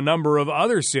in a number of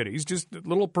other cities. Just a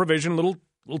little provision, little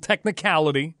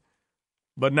technicality.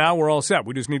 But now we're all set.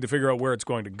 We just need to figure out where it's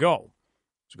going to go.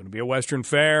 It's going to be a Western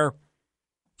Fair.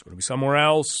 It's going to be somewhere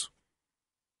else.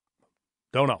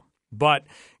 Don't know. But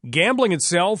gambling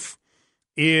itself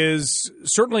is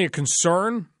certainly a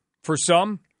concern for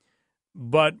some,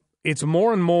 but it's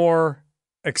more and more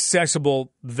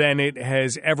accessible than it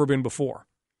has ever been before.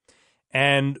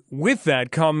 And with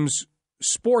that comes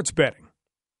sports betting.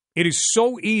 It is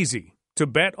so easy to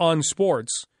bet on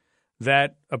sports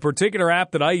that a particular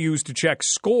app that I use to check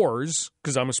scores,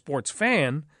 because I'm a sports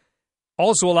fan,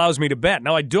 also allows me to bet.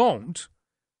 Now, I don't,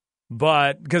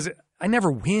 but because I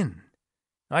never win.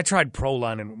 I tried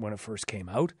Proline when it first came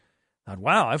out. I thought,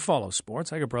 wow, I follow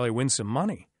sports. I could probably win some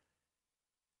money.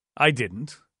 I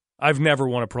didn't. I've never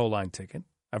won a Proline ticket.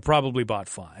 I've probably bought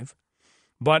 5.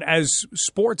 But as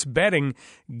sports betting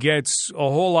gets a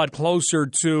whole lot closer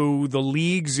to the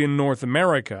leagues in North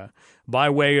America, by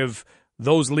way of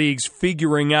those leagues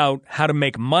figuring out how to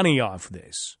make money off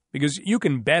this, because you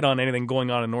can bet on anything going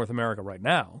on in North America right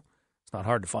now. It's not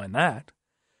hard to find that.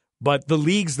 But the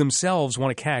leagues themselves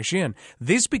want to cash in.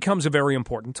 This becomes a very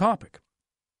important topic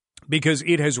because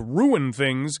it has ruined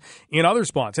things in other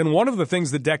spots. And one of the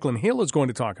things that Declan Hill is going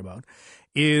to talk about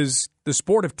is the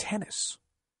sport of tennis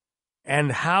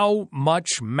and how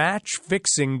much match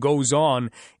fixing goes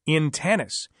on in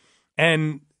tennis.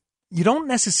 And you don't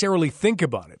necessarily think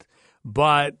about it,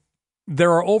 but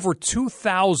there are over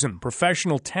 2,000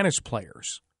 professional tennis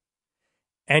players,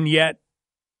 and yet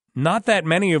not that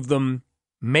many of them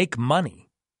make money.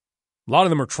 A lot of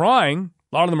them are trying,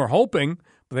 a lot of them are hoping,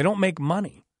 but they don't make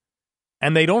money.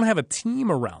 And they don't have a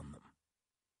team around them.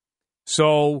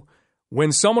 So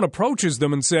when someone approaches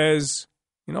them and says,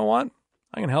 you know what,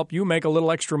 I can help you make a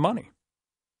little extra money.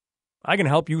 I can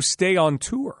help you stay on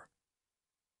tour.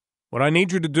 What I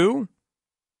need you to do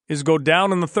is go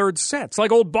down in the third set. It's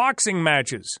like old boxing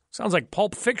matches. Sounds like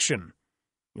Pulp Fiction.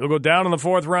 You'll go down in the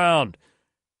 4th round.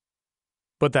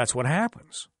 But that's what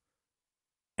happens.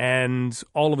 And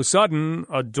all of a sudden,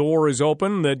 a door is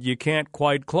open that you can't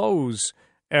quite close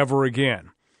ever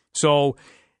again. So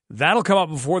that'll come up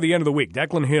before the end of the week.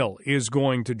 Declan Hill is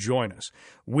going to join us.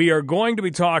 We are going to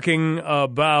be talking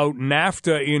about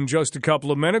NAFTA in just a couple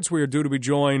of minutes. We are due to be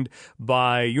joined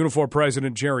by Unifor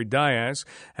President Jerry Dias.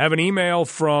 Have an email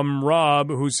from Rob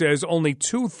who says only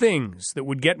 2 things that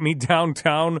would get me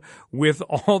downtown with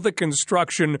all the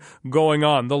construction going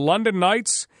on. The London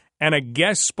Knights and a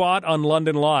guest spot on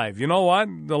London Live. You know what?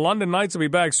 The London Knights will be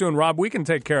back soon. Rob, we can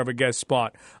take care of a guest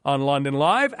spot on London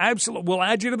Live. Absolutely. We'll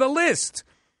add you to the list.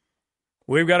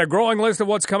 We've got a growing list of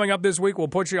what's coming up this week. We'll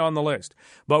put you on the list.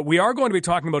 But we are going to be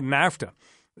talking about NAFTA.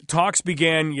 Talks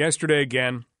began yesterday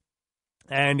again.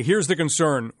 And here's the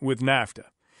concern with NAFTA.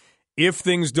 If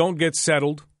things don't get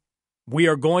settled, we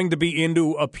are going to be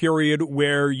into a period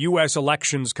where U.S.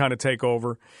 elections kind of take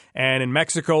over. And in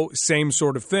Mexico, same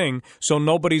sort of thing. So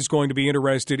nobody's going to be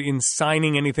interested in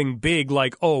signing anything big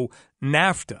like,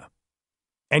 NAFTA.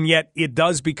 And yet it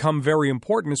does become very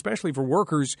important, especially for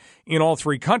workers in all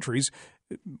 3 countries,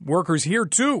 workers here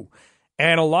too.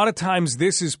 And a lot of times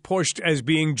this is pushed as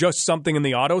being just something in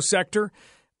the auto sector,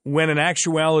 when in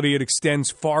actuality it extends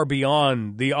far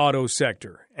beyond the auto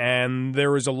sector. And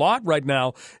there is a lot right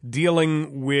now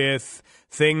dealing with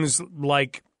things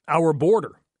like our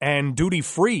border and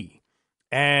duty-free.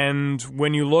 And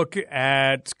when you look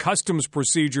at customs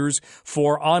procedures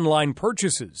for online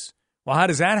purchases, well, how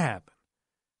does that happen?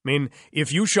 I mean,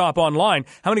 if you shop online,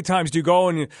 how many times do you go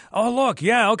and look,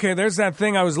 yeah, okay, there's that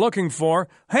thing I was looking for.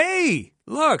 Hey,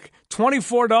 look,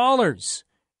 $24.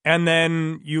 And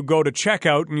then you go to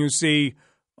checkout and you see,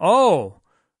 oh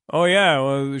yeah,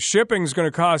 well, the shipping's going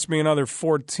to cost me another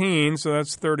 $14, so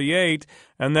that's $38.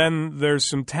 And then there's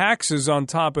some taxes on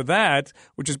top of that,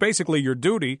 which is basically your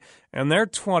duty, and they're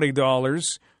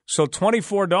 $20. So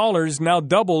 $24 now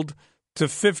doubled to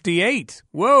 $58.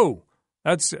 Whoa,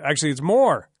 that's actually, it's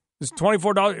more. It's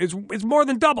 $24. It's more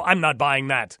than double. I'm not buying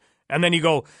that. And then you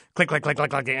go click, click, click, click,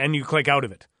 click, and you click out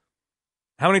of it.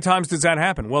 How many times does that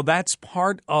happen? Well, that's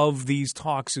part of these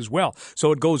talks as well.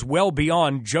 So it goes well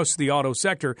beyond just the auto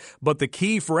sector. But the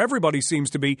key for everybody seems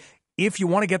to be, if you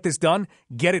want to get this done,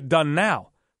 get it done now.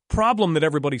 Problem that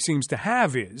everybody seems to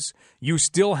have is you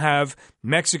still have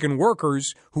Mexican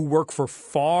workers who work for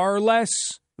far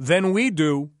less than we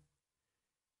do.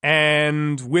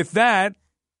 And with that,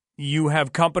 you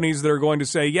have companies that are going to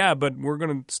say, yeah, but we're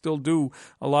going to still do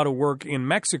a lot of work in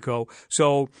Mexico.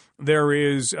 So there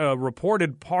is a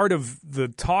reported part of the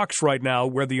talks right now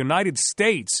where the United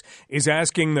States is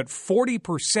asking that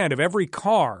 40% of every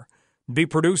car be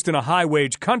produced in a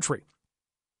high-wage country.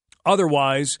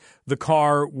 Otherwise, the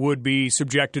car would be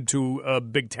subjected to a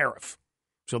big tariff.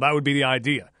 So that would be the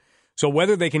idea. So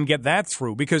whether they can get that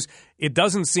through, because it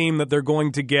doesn't seem that they're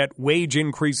going to get wage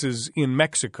increases in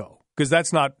Mexico, because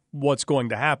that's not what's going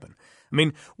to happen. I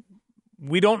mean,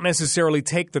 we don't necessarily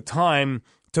take the time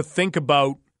to think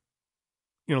about,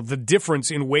 the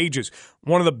difference in wages.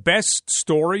 One of the best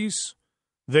stories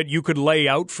that you could lay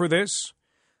out for this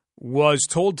was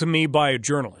told to me by a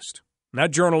journalist. And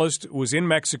that journalist was in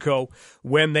Mexico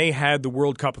when they had the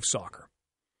World Cup of Soccer.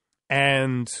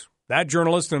 And that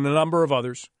journalist and a number of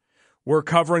others were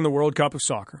covering the World Cup of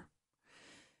Soccer.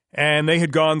 And they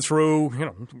had gone through,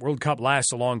 the World Cup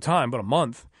lasts a long time, about a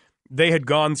month. They had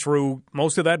gone through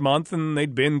most of that month, and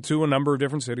they'd been to a number of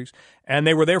different cities. And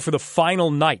they were there for the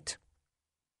final night.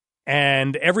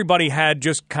 And everybody had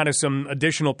just kind of some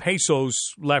additional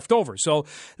pesos left over. So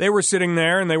they were sitting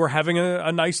there, and they were having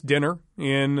a nice dinner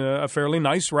in a fairly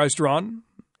nice restaurant.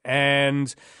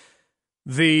 And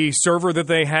the server that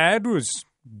they had was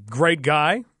a great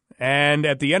guy. And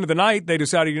at the end of the night, they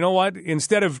decided, you know what,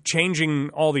 instead of changing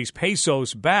all these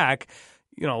pesos back,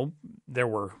 there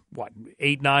were,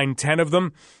 8, 9, 10 of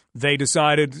them. They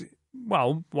decided,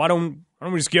 well, why don't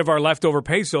we just give our leftover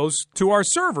pesos to our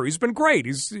server? He's been great.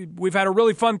 We've had a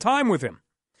really fun time with him.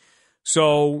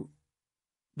 So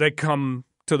they come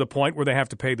to the point where they have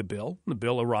to pay the bill. The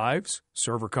bill arrives.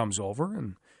 Server comes over,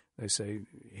 and they say,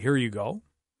 here you go.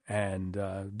 And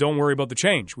don't worry about the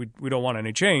change. We don't want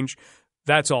any change.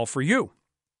 That's all for you.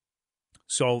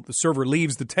 So the server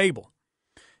leaves the table.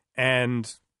 And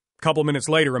a couple minutes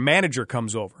later, a manager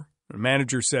comes over. The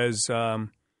manager says, there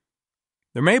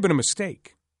may have been a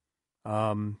mistake.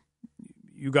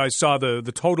 You guys saw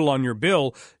the total on your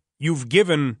bill. You've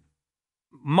given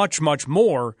much, much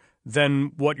more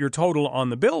than what your total on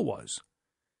the bill was.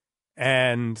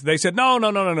 And they said, no.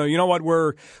 You know what?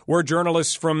 We're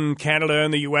journalists from Canada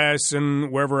and the U.S.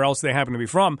 and wherever else they happen to be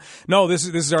from. No, this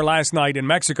is our last night in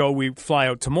Mexico. We fly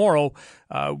out tomorrow.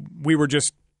 We were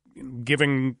just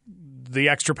giving the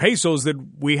extra pesos that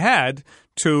we had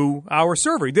to our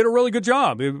server. He did a really good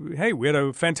job. Hey, we had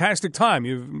a fantastic time.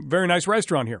 You have a very nice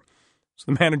restaurant here.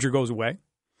 So the manager goes away,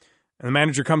 and the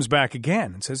manager comes back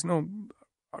again and says, no.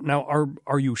 Now,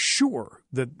 are you sure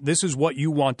that this is what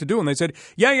you want to do? And they said,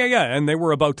 yeah. And they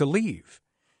were about to leave.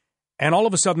 And all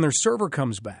of a sudden, their server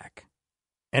comes back,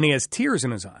 and he has tears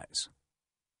in his eyes.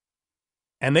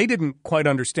 And they didn't quite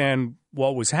understand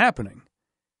what was happening.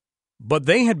 But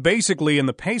they had basically, in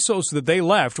the pesos that they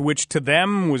left, which to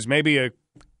them was maybe a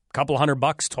couple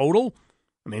 $100 total.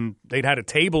 I mean, they'd had a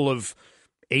table of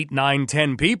 8, 9,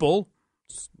 10 people.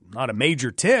 It's not a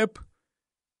major tip.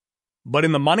 But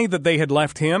in the money that they had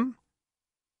left him,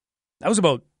 that was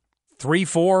about 3,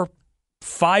 4,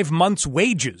 5 months'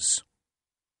 wages.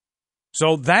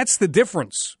 So that's the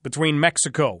difference between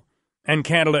Mexico and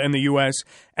Canada and the U.S.,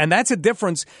 and that's a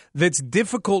difference that's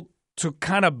difficult to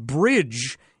kind of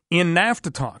bridge in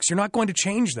NAFTA talks. You're not going to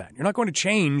change that. You're not going to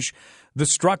change the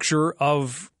structure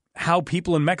of how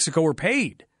people in Mexico are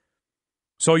paid.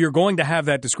 So you're going to have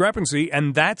that discrepancy,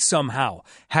 and that somehow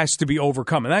has to be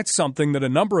overcome. And that's something that a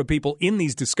number of people in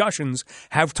these discussions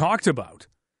have talked about.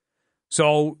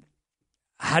 So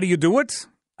how do you do it?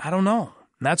 I don't know.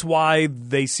 And that's why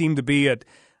they seem to be at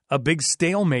a big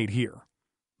stalemate here.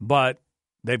 But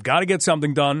they've got to get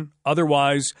something done.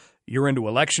 Otherwise, you're into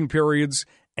election periods,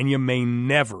 and you may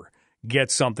never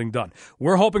get something done.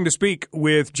 We're hoping to speak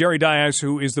with Jerry Dias,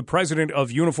 who is the president of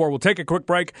Unifor. We'll take a quick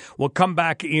break. We'll come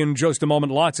back in just a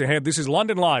moment. Lots ahead. This is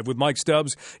London Live with Mike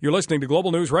Stubbs. You're listening to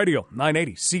Global News Radio,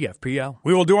 980 CFPL.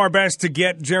 We will do our best to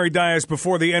get Jerry Dias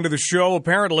before the end of the show.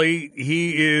 Apparently,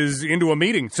 he is into a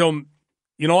meeting. So,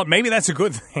 you know what? Maybe that's a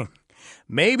good thing.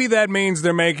 Maybe that means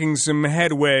they're making some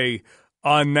headway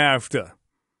on NAFTA.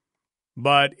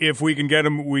 But if we can get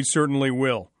him, we certainly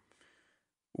will.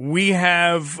 We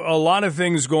have a lot of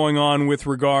things going on with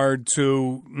regard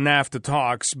to NAFTA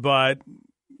talks, but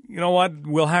you know what?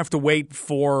 We'll have to wait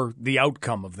for the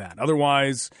outcome of that.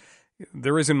 Otherwise,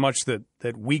 there isn't much that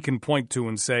we can point to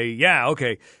and say, yeah,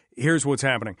 okay, here's what's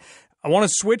happening. I want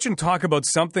to switch and talk about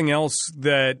something else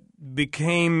that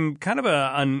became kind of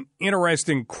an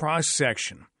interesting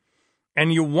cross-section.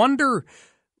 And you wonder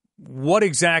what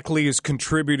exactly is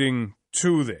contributing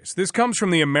to this. This comes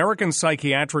from the American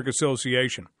Psychiatric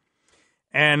Association.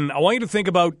 And I want you to think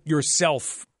about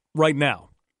yourself right now.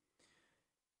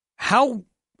 How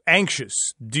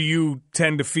anxious do you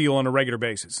tend to feel on a regular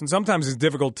basis? And sometimes it's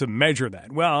difficult to measure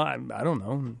that. Well, I don't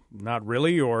know, not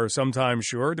really, or sometimes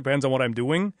sure. It depends on what I'm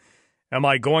doing. Am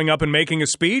I going up and making a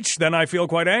speech? Then I feel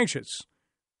quite anxious.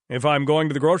 If I'm going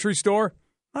to the grocery store,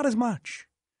 not as much.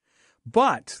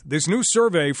 But this new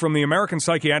survey from the American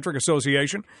Psychiatric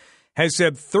Association has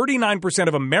said 39%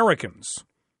 of Americans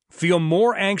feel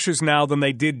more anxious now than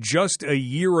they did just a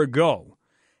year ago.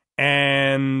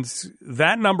 And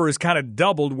that number is kind of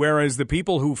doubled, whereas the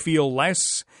people who feel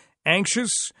less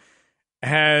anxious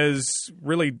has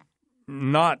really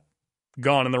not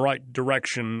gone in the right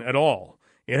direction at all.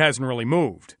 It hasn't really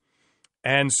moved.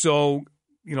 And so,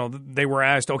 they were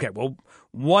asked, okay, well,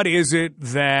 what is it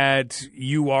that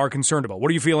you are concerned about?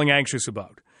 What are you feeling anxious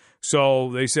about?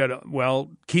 So they said,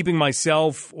 well, keeping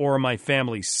myself or my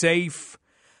family safe,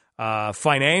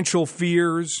 financial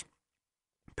fears,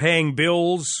 paying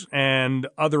bills and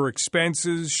other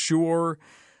expenses, sure,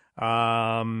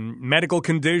 medical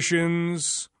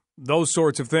conditions, those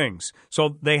sorts of things.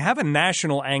 So they have a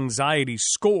national anxiety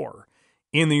score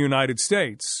in the United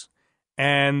States,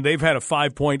 and they've had a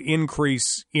 5-point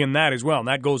increase in that as well. And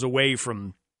that goes away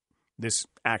from this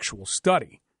actual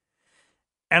study.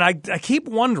 And I keep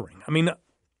wondering,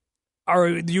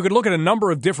 you could look at a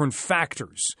number of different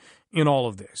factors in all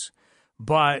of this,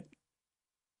 but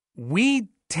we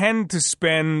tend to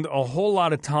spend a whole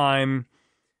lot of time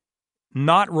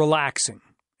not relaxing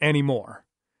anymore.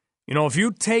 If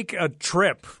you take a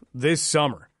trip this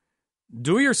summer,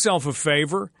 do yourself a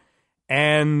favor,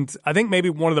 and I think maybe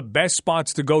one of the best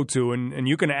spots to go to, and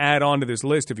you can add on to this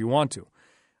list if you want to,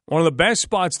 one of the best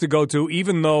spots to go to,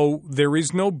 even though there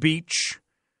is no beach,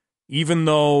 even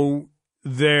though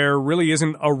there really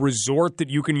isn't a resort that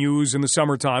you can use in the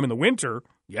summertime. In the winter,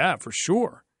 yeah, for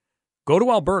sure. Go to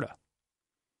Alberta.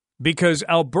 Because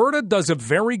Alberta does a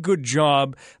very good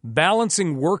job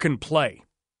balancing work and play.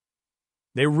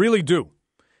 They really do.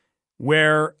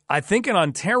 Where I think in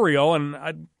Ontario,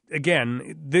 and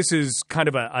again, this is kind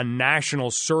of a national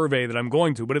survey that I'm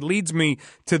going to, but it leads me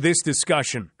to this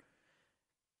discussion.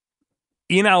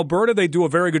 In Alberta, they do a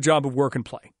very good job of work and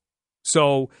play.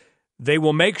 So they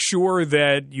will make sure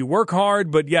that you work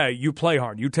hard, but yeah, you play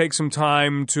hard. You take some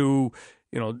time to,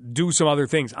 do some other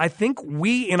things. I think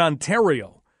we in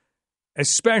Ontario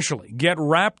especially get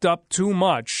wrapped up too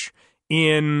much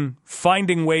in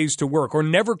finding ways to work or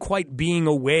never quite being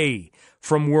away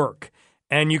from work.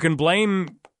 And you can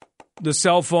blame the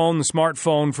cell phone, the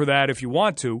smartphone for that if you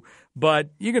want to,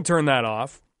 but you can turn that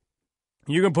off.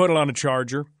 You can put it on a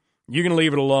charger. You can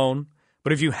leave it alone.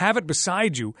 But if you have it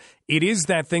beside you, it is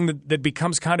that thing that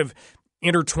becomes kind of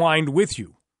intertwined with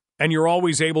you. And you're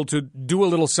always able to do a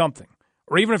little something.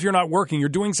 Or even if you're not working, you're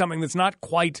doing something that's not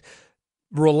quite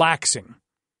relaxing,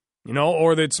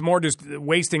 or that's more just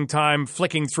wasting time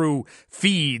flicking through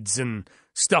feeds and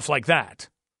stuff like that.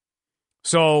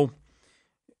 So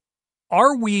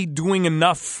are we doing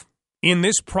enough in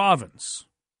this province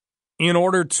in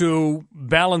order to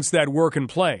balance that work and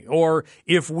play? Or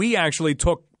if we actually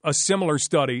took a similar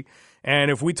study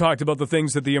and if we talked about the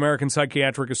things that the American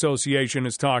Psychiatric Association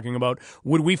is talking about,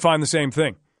 would we find the same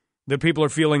thing, that people are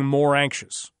feeling more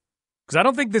anxious? Because I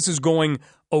don't think this is going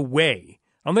away.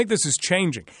 I don't think this is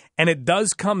changing. And it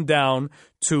does come down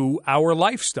to our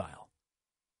lifestyle,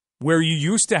 where you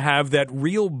used to have that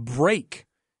real break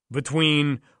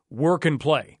between work and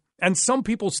play. And some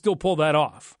people still pull that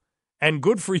off. And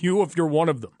good for you if you're one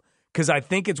of them, because I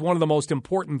think it's one of the most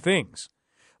important things.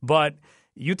 But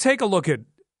you take a look at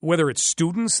whether it's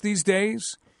students these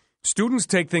days, students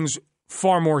take things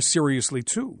far more seriously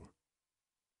too.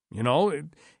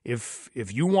 If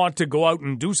you want to go out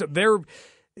and do something,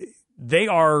 they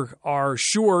are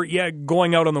sure,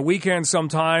 going out on the weekends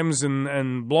sometimes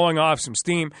and blowing off some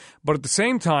steam. But at the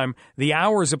same time, the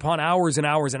hours upon hours and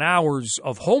hours and hours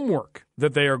of homework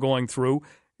that they are going through,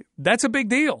 that's a big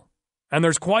deal. And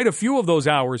there's quite a few of those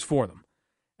hours for them.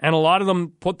 And a lot of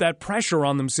them put that pressure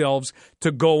on themselves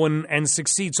to go and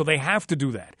succeed. So they have to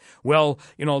do that. Well,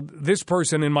 this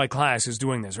person in my class is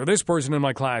doing this, or this person in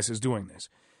my class is doing this.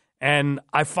 And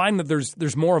I find that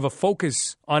there's more of a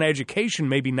focus on education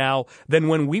maybe now than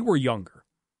when we were younger,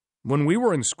 when we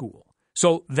were in school.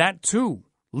 So that too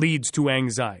leads to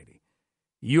anxiety.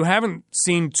 You haven't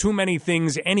seen too many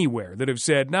things anywhere that have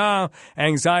said, no,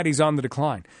 anxiety's on the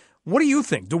decline. What do you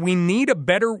think? Do we need a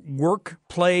better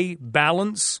work-play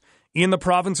balance in the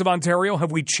province of Ontario?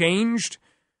 Have we changed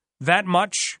that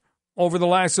much over the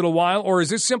last little while? Or is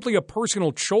this simply a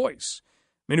personal choice?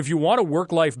 I mean, if you want a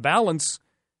work-life balance,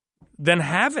 then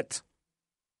have it.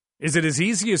 Is it as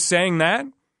easy as saying that?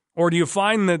 Or do you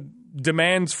find that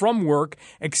demands from work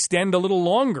extend a little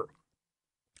longer?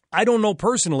 I don't know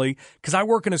personally, because I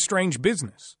work in a strange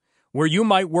business where you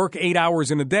might work 8 hours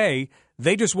in a day.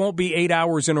 They just won't be 8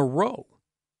 hours in a row.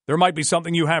 There might be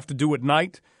something you have to do at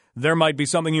night. There might be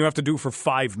something you have to do for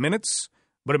 5 minutes,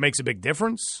 but it makes a big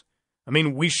difference. I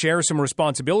mean, we share some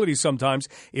responsibilities sometimes.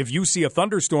 If you see a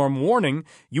thunderstorm warning,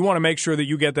 you want to make sure that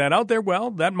you get that out there.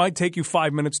 Well, that might take you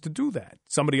 5 minutes to do that.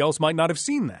 Somebody else might not have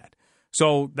seen that.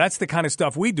 So that's the kind of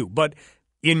stuff we do. But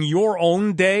in your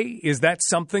own day, is that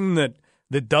something that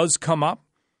does come up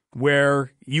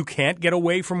where you can't get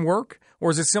away from work? Or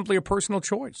is it simply a personal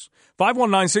choice?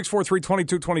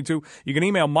 519-643-2222. You can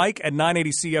email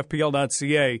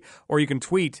mike@980cfpl.ca, or you can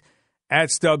tweet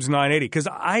 @Stubbs980. Because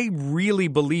I really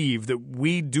believe that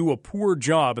we do a poor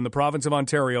job in the province of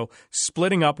Ontario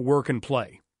splitting up work and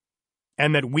play,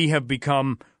 and that we have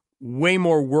become way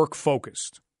more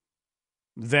work-focused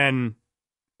than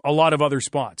a lot of other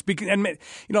spots. And, you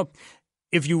know,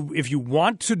 if you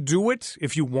want to do it,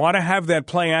 if you want to have that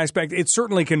play aspect, it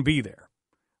certainly can be there.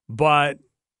 But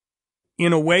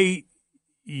in a way,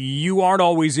 you aren't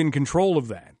always in control of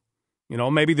that. You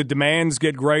know, maybe the demands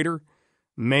get greater.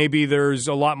 Maybe there's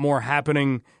a lot more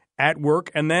happening at work.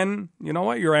 And then, you know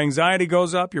what, your anxiety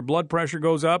goes up, your blood pressure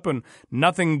goes up, and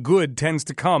nothing good tends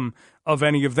to come of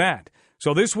any of that.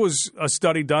 So this was a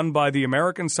study done by the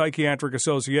American Psychiatric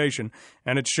Association,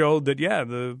 and it showed that, yeah,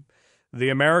 the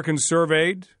Americans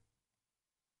surveyed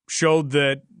showed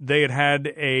that they had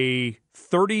a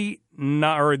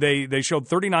they showed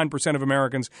 39% of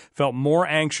Americans felt more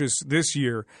anxious this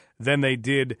year than they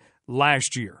did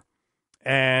last year.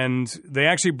 And they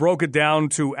actually broke it down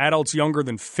to adults younger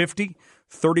than 50.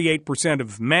 38%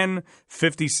 of men,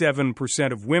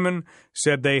 57% of women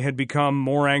said they had become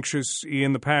more anxious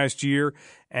in the past year.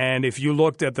 And if you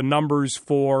looked at the numbers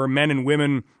for men and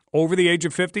women over the age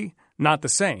of 50, not the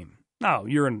same. Now,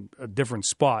 you're in a different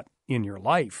spot in your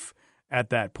life at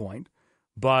that point.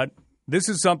 But this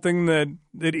is something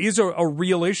that is a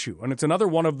real issue. And it's another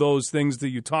one of those things that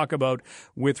you talk about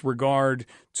with regard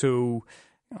to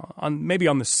maybe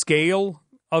on the scale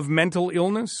of mental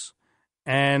illness,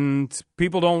 and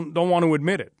people don't want to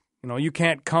admit it. You know, you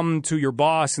can't come to your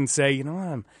boss and say, you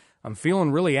know, I'm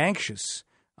feeling really anxious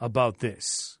about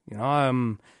this. You know,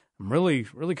 I'm really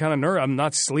kind of nervous. I'm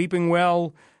not sleeping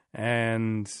well,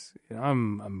 and you know,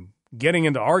 I'm getting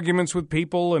into arguments with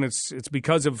people, and it's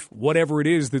because of whatever it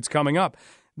is that's coming up.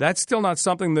 That's still not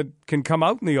something that can come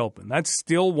out in the open. That's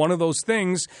still one of those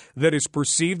things that is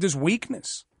perceived as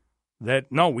weakness.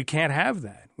 That, no, we can't have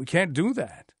that. We can't do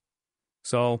that.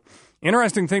 So,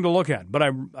 interesting thing to look at. But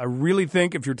I really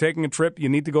think if you're taking a trip, you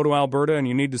need to go to Alberta and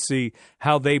you need to see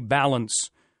how they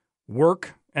balance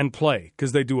work and play,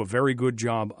 because they do a very good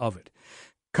job of it.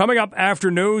 Coming up after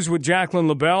news with Jacqueline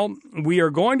LaBelle, we are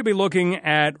going to be looking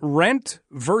at rent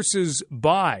versus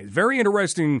buy. Very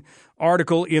interesting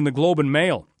article in the Globe and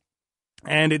Mail.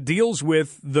 And it deals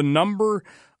with the number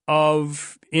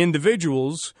of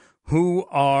individuals who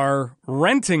are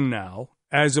renting now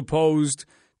as opposed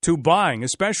to buying,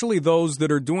 especially those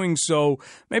that are doing so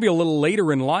maybe a little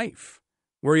later in life,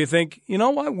 where you think, you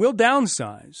know what, we'll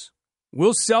downsize,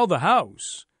 we'll sell the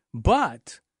house,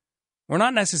 but we're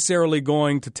not necessarily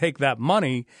going to take that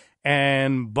money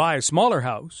and buy a smaller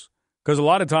house, because a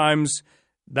lot of times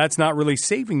that's not really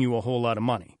saving you a whole lot of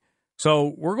money.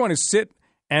 So we're going to sit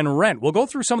and rent. We'll go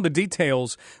through some of the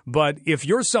details, but if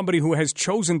you're somebody who has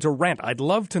chosen to rent, I'd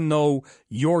love to know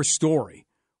your story.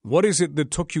 What is it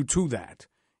that took you to that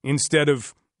instead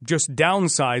of just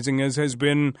downsizing, as has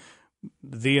been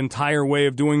the entire way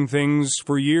of doing things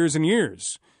for years and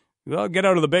years? Well, get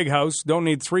out of the big house. Don't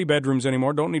need 3 bedrooms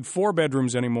anymore. Don't need 4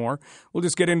 bedrooms anymore. We'll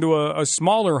just get into a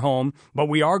smaller home, but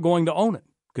we are going to own it,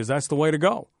 because that's the way to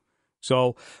go.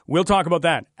 So we'll talk about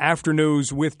that after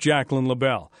news with Jacqueline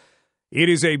LaBelle. It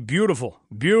is a beautiful,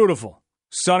 beautiful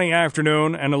sunny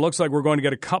afternoon, and it looks like we're going to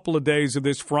get a couple of days of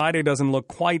this. Friday doesn't look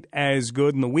quite as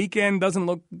good, and the weekend doesn't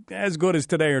look as good as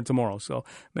today or tomorrow. So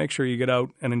make sure you get out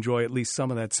and enjoy at least some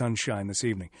of that sunshine this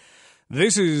evening.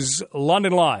 This is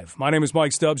London Live. My name is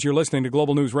Mike Stubbs. You're listening to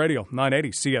Global News Radio,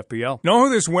 980 CFPL. Know who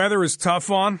this weather is tough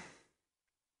on?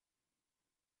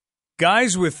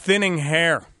 Guys with thinning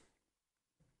hair.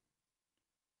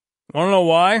 Want to know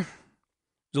why?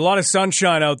 There's a lot of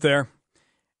sunshine out there,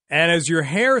 And as your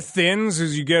hair thins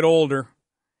as you get older,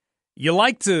 you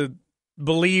like to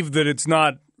believe that it's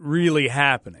not really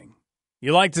happening.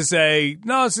 You like to say,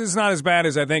 no, this is not as bad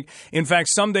as I think. In fact,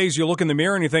 some days you look in the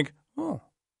mirror and you think, oh,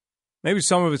 maybe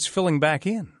some of it's filling back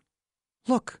in.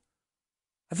 Look,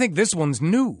 I think this one's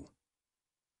new.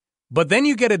 But then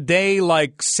you get a day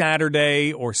like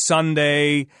Saturday or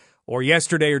Sunday or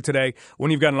yesterday or today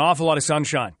when you've got an awful lot of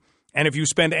sunshine. And if you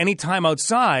spend any time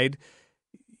outside,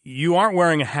 you aren't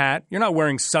wearing a hat. You're not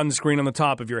wearing sunscreen on the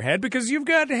top of your head because you've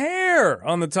got hair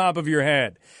on the top of your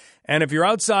head. And if you're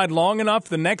outside long enough,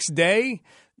 the next day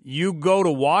you go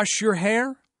to wash your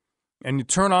hair and you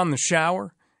turn on the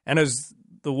shower. And as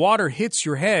the water hits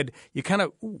your head, you kind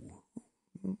of, ooh,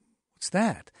 what's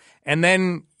that? And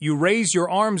then you raise your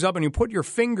arms up and you put your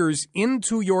fingers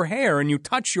into your hair and you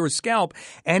touch your scalp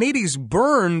and it is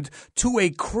burned to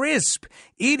a crisp.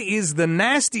 It is the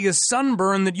nastiest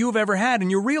sunburn that you've ever had.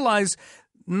 And you realize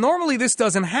normally this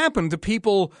doesn't happen to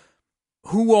people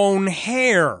who own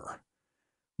hair.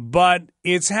 But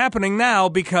it's happening now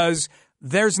because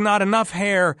there's not enough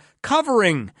hair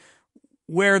covering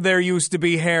where there used to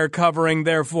be hair covering.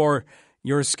 Therefore,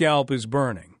 your scalp is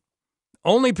burning.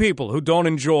 Only people who don't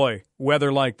enjoy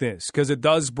weather like this, because it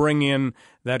does bring in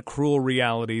that cruel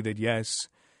reality that, yes,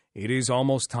 it is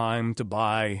almost time to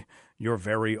buy your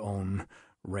very own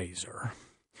razor.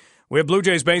 We have Blue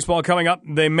Jays baseball coming up.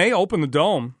 They may open the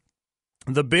Dome.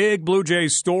 The big Blue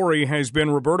Jays story has been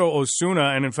Roberto Osuna,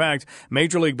 and in fact,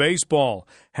 Major League Baseball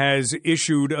has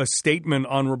issued a statement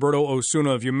on Roberto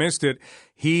Osuna. If you missed it,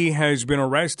 he has been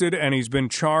arrested and he's been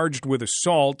charged with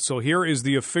assault. So here is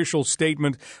the official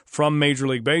statement from Major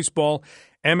League Baseball.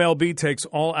 MLB takes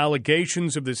all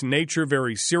allegations of this nature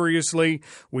very seriously.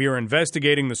 We are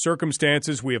investigating the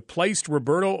circumstances. We have placed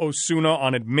Roberto Osuna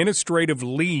on administrative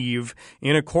leave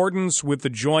in accordance with the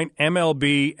joint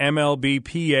MLB-MLB-PA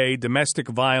domestic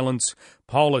violence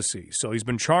policy. So he's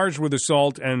been charged with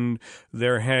assault, and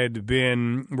there had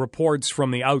been reports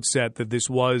from the outset that this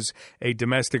was a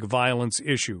domestic violence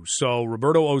issue. So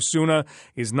Roberto Osuna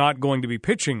is not going to be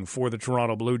pitching for the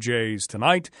Toronto Blue Jays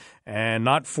tonight and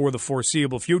not for the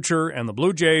foreseeable future, and the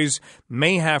Blue Jays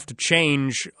may have to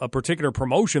change a particular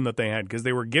promotion that they had because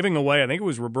they were giving away, I think it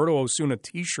was Roberto Osuna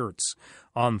T-shirts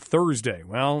on Thursday.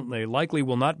 Well, they likely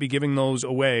will not be giving those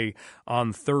away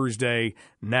on Thursday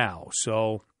now.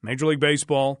 So Major League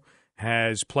Baseball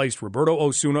has placed Roberto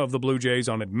Osuna of the Blue Jays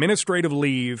on administrative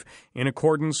leave in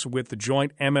accordance with the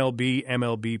joint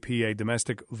MLB-MLB-PA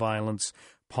domestic violence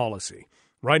policy.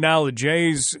 Right now, the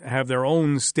Jays have their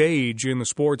own stage in the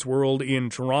sports world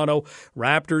in Toronto.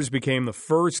 Raptors became the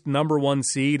first number one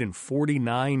seed in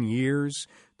 49 years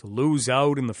to lose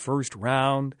out in the first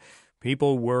round.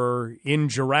 People were in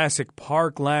Jurassic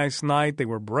Park last night. They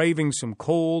were braving some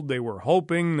cold. They were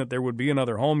hoping that there would be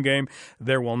another home game.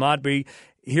 There will not be.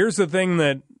 Here's the thing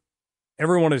that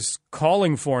everyone is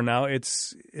calling for now.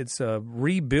 It's a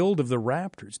rebuild of the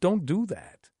Raptors. Don't do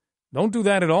that. Don't do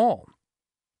that at all.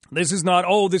 This is not,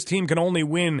 this team can only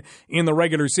win in the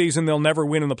regular season. They'll never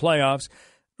win in the playoffs.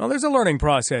 No, there's a learning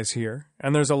process here,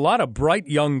 and there's a lot of bright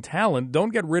young talent.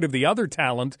 Don't get rid of the other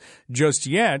talent just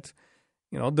yet.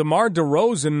 You know, DeMar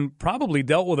DeRozan probably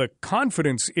dealt with a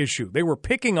confidence issue. They were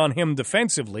picking on him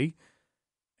defensively,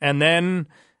 and then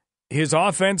his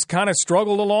offense kind of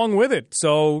struggled along with it.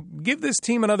 So give this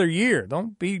team another year.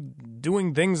 Don't be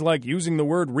doing things like using the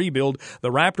word rebuild. The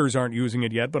Raptors aren't using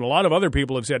it yet, but a lot of other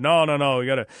people have said, no, you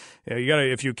gotta.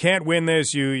 If you can't win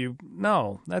this,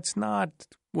 no, that's not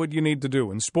what you need to do.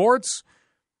 In sports,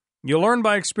 you learn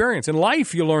by experience. In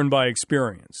life, you learn by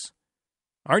experience.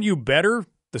 Aren't you better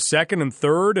the second and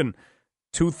third and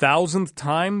 2,000th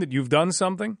time that you've done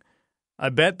something? I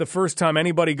bet the first time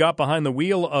anybody got behind the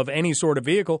wheel of any sort of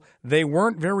vehicle, they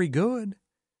weren't very good.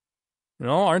 You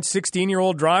know, aren't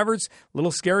 16-year-old drivers a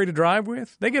little scary to drive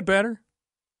with? They get better.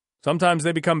 Sometimes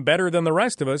they become better than the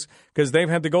rest of us because they've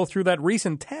had to go through that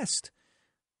recent test.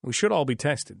 We should all be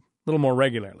tested a little more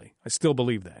regularly. I still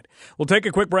believe that. We'll take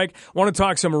a quick break. Want to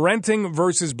talk some renting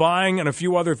versus buying and a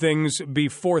few other things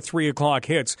before 3 o'clock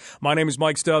hits. My name is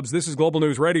Mike Stubbs. This is Global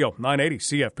News Radio, 980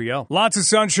 CFPL. Lots of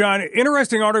sunshine.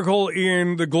 Interesting article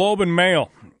in the Globe and Mail.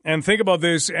 And think about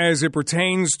this as it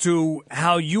pertains to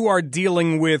how you are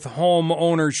dealing with home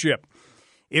ownership.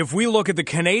 If we look at the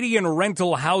Canadian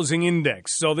Rental Housing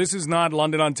Index, so this is not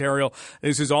London, Ontario,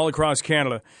 this is all across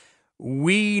Canada,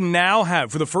 we now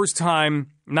have, for the first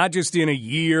time, not just in a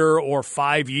year or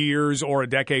 5 years or a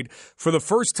decade, for the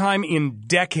first time in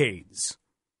decades,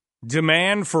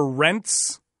 demand for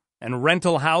rents and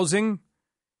rental housing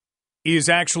is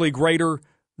actually greater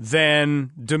than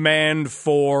demand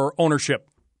for ownership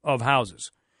of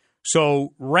houses.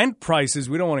 So rent prices,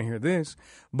 we don't want to hear this,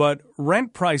 but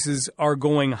rent prices are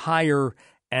going higher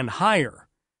and higher.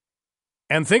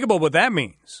 And think about what that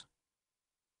means.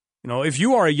 You know, if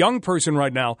you are a young person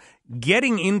right now,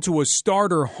 getting into a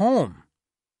starter home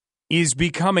is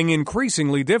becoming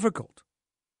increasingly difficult.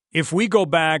 If we go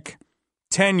back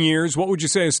 10 years, what would you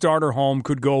say a starter home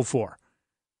could go for?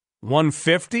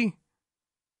 $150,000?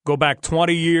 Go back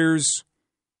 20 years,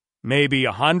 maybe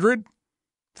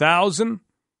 $100,000?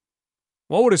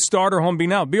 What would a starter home be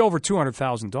now? It'd be over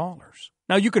 $200,000.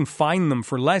 Now, you can find them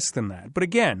for less than that. But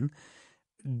again,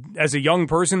 as a young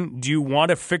person, do you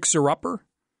want a fixer-upper?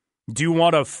 Do you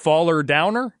want a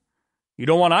faller-downer? You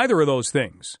don't want either of those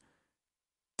things.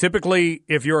 Typically,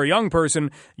 if you're a young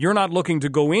person, you're not looking to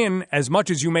go in as much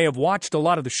as you may have watched a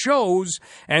lot of the shows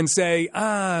and say,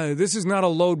 this is not a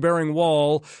load-bearing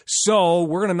wall, so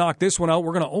we're going to knock this one out.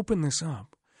 We're going to open this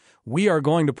up. We are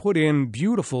going to put in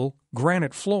beautiful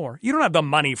granite floor. You don't have the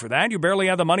money for that. You barely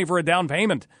have the money for a down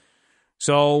payment.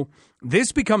 So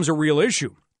this becomes a real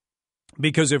issue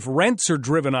because if rents are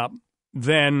driven up,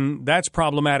 then that's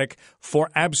problematic for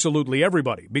absolutely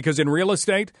everybody. Because in real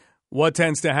estate, what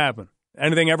tends to happen?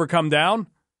 Anything ever come down?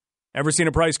 Ever seen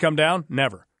a price come down?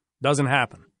 Never. Doesn't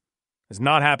happen. Has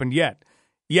not happened yet.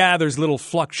 Yeah, there's little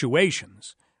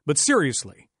fluctuations. But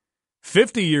seriously,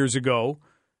 50 years ago,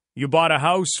 you bought a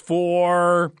house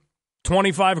for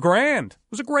 $25,000. It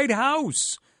was a great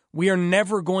house. We are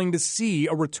never going to see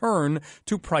a return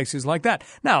to prices like that.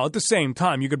 Now, at the same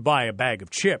time, you could buy a bag of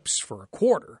chips for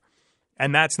 $0.25,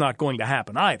 and that's not going to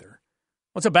happen either.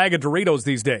 What's a bag of Doritos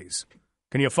these days?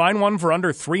 Can you find one for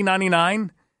under $3.99?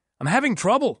 I'm having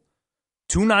trouble.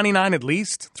 $2.99 at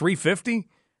least? $3.50?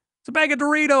 It's a bag of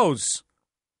Doritos.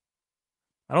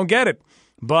 I don't get it,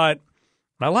 but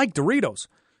I like Doritos.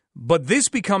 But this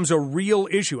becomes a real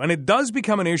issue, and it does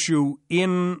become an issue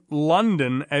in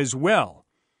London as well.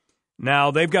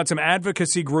 Now, they've got some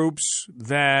advocacy groups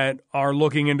that are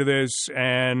looking into this,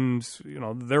 and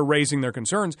they're raising their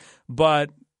concerns. But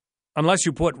unless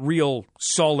you put real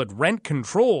solid rent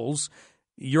controls,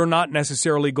 you're not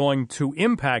necessarily going to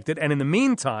impact it. And in the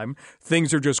meantime,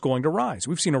 things are just going to rise.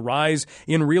 We've seen a rise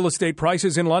in real estate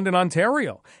prices in London,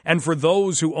 Ontario. And for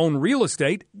those who own real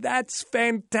estate, that's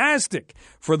fantastic.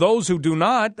 For those who do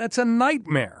not, that's a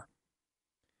nightmare.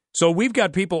 So we've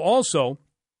got people also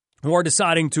who are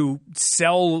deciding to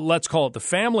sell, let's call it the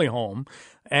family home,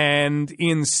 and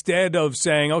instead of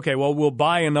saying, okay, well, we'll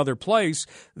buy another place,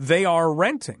 they are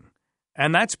renting.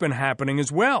 And that's been happening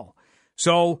as well.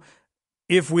 So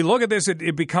if we look at this,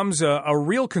 it becomes a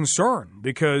real concern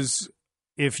because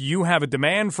if you have a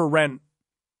demand for rent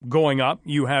going up,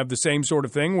 you have the same sort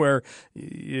of thing where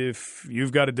if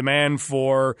you've got a demand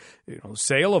for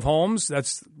sale of homes,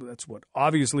 that's what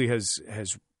obviously has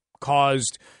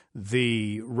caused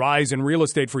the rise in real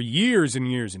estate for years and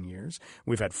years and years.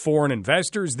 We've had foreign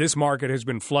investors. This market has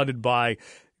been flooded by,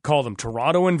 call them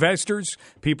Toronto investors,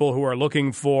 people who are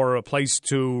looking for a place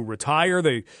to retire.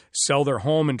 They sell their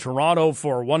home in Toronto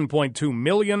for $1.2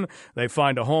 million. They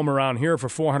find a home around here for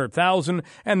 $400,000,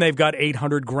 and they've got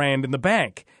 $800,000 in the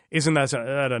bank. Isn't that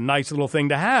a nice little thing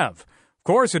to have? Of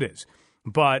course it is.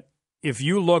 But if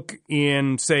you look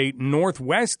in, say,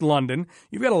 northwest London,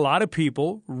 you've got a lot of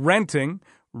people renting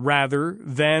rather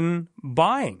than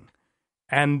buying.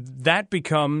 And that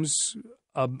becomes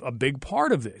a big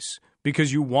part of this.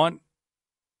 Because you want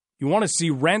to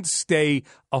see rents stay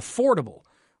affordable.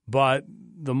 But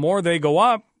the more they go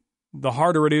up, the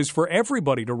harder it is for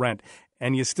everybody to rent.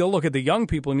 And you still look at the young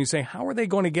people and you say, how are they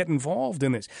going to get involved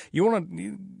in this? We're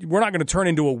not going to turn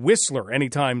into a Whistler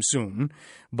anytime soon.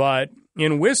 But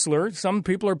in Whistler, some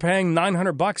people are paying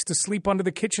 $900 to sleep under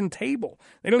the kitchen table.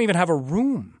 They don't even have a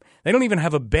room. They don't even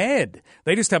have a bed.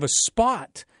 They just have a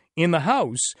spot in the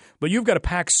house, but you've got to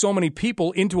pack so many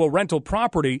people into a rental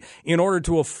property in order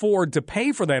to afford to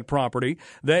pay for that property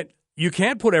that you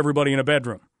can't put everybody in a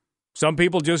bedroom. Some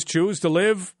people just choose to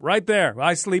live right there.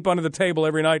 I sleep under the table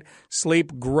every night.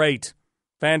 Sleep great.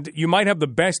 And you might have the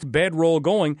best bedroll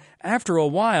going. After a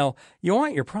while, you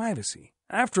want your privacy.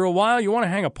 After a while, you want to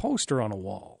hang a poster on a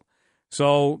wall.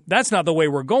 So that's not the way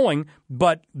we're going,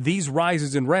 but these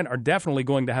rises in rent are definitely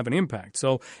going to have an impact.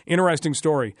 So interesting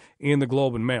story in the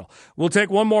Globe and Mail. We'll take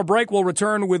one more break. We'll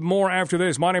return with more after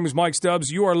this. My name is Mike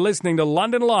Stubbs. You are listening to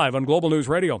London Live on Global News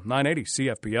Radio, 980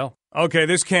 CFPL. Okay,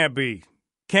 this can't be.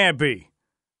 Can't be.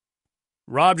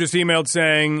 Rob just emailed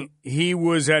saying he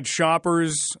was at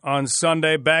Shoppers on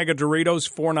Sunday, bag of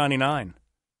Doritos, $4.99.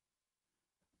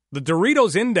 The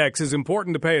Doritos index is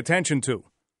important to pay attention to.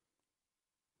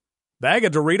 Bag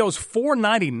of Doritos,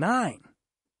 $4.99.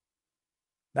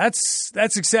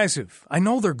 That's excessive. I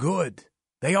know they're good.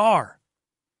 They are.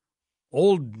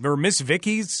 Old or Miss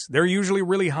Vicky's, they're usually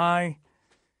really high.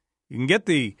 You can get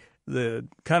the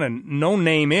kind of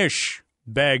no-name-ish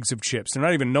bags of chips. They're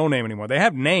not even no-name anymore. They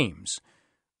have names.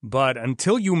 But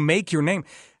until you make your name,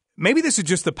 maybe this is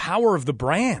just the power of the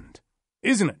brand,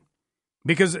 isn't it?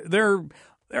 Because there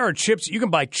are chips. You can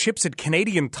buy chips at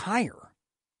Canadian Tire.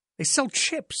 They sell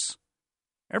chips.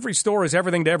 Every store is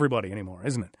everything to everybody anymore,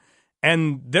 isn't it?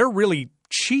 And they're really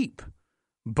cheap.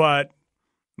 But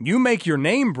you make your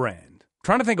name brand. I'm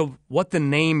trying to think of what the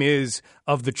name is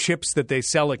of the chips that they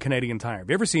sell at Canadian Tire. Have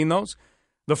you ever seen those?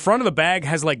 The front of the bag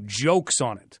has like jokes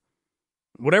on it.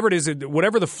 Whatever it is,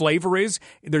 whatever the flavor is,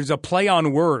 there's a play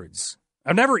on words.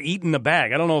 I've never eaten the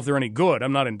bag. I don't know if they're any good.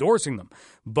 I'm not endorsing them.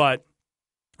 But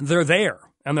they're there,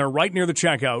 and they're right near the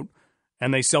checkout,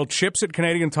 and they sell chips at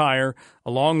Canadian Tire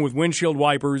along with windshield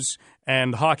wipers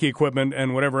and hockey equipment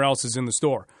and whatever else is in the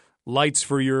store. Lights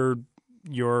for your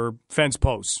fence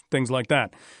posts, things like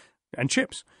that, and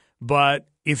chips. But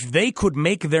if they could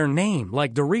make their name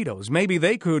like Doritos, maybe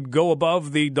they could go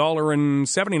above the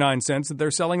 $1.79 that they're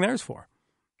selling theirs for.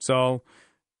 So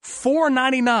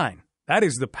 $4.99. That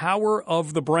is the power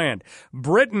of the brand.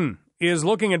 Britain is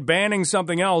looking at banning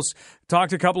something else.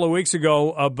 Talked a couple of weeks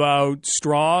ago about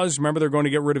straws. Remember, they're going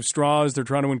to get rid of straws. They're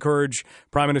trying to encourage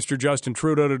Prime Minister Justin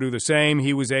Trudeau to do the same.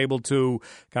 He was able to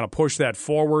kind of push that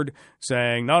forward,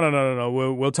 saying, no.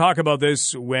 We'll talk about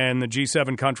this when the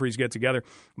G7 countries get together.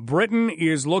 Britain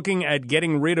is looking at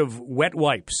getting rid of wet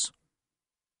wipes.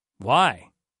 Why?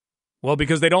 Well,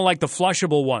 because they don't like the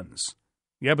flushable ones.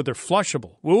 Yeah, but they're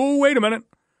flushable. Whoa, wait a minute.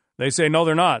 They say, no,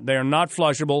 they're not. They are not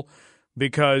flushable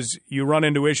because you run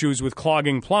into issues with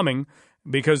clogging plumbing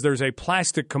because there's a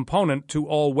plastic component to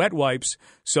all wet wipes.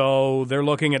 So they're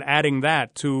looking at adding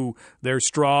that to their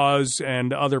straws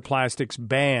and other plastics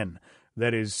ban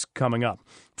that is coming up.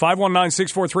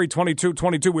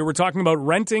 519-643-2222. We were talking about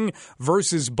renting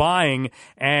versus buying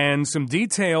and some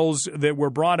details that were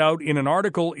brought out in an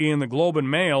article in the Globe and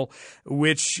Mail,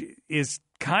 which is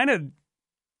kind of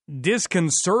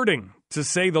disconcerting, to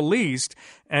say the least.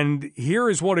 And here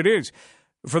is what it is.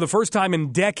 For the first time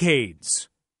in decades,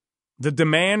 the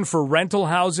demand for rental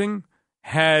housing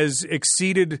has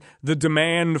exceeded the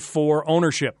demand for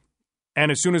ownership.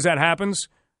 And as soon as that happens,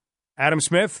 Adam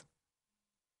Smith,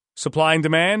 supply and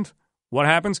demand, what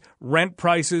happens? Rent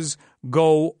prices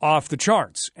go off the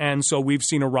charts. And so we've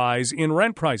seen a rise in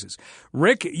rent prices.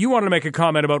 Rick, you wanted to make a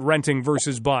comment about renting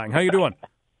versus buying. How you doing?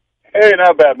 Hey,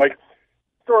 not bad, Mike.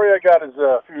 Story I got is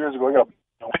a few years ago. I got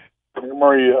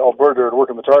Murray, Alberta, to work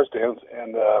in the tar stands,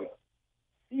 and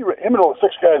him and all 6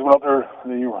 guys went out there, and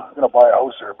they were going to buy a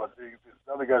house there, but the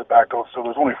other guys backed out, so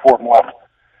there's only 4 of them left.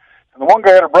 And the one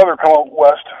guy had a brother come out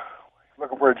west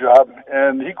looking for a job,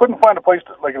 and he couldn't find a place,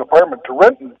 like an apartment to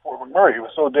rent in Fort McMurray. It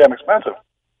was so damn expensive.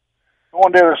 So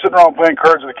one day they're sitting around playing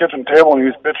cards at the kitchen table, and he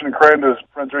was bitching and crying to his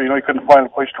friends there. He couldn't find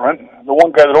a place to rent. The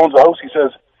one guy that owns the house, he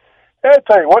says, "Hey, I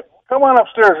tell you what, come on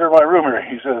upstairs here in my room here."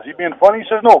 He says, "You being funny?" He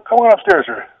says, "No, come on upstairs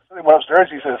here." So they went upstairs.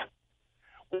 He says,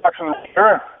 walks in the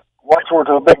mirror, walks over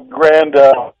to the big grand,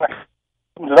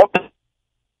 opens it up.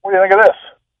 "What do you think of this?"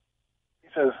 He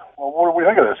says, "Well, what do we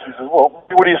think of this?" He says, "Well,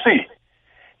 what do you see?"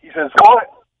 He says, "Oh,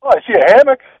 I see a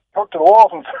hammock hooked to the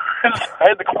walls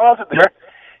inside the closet there."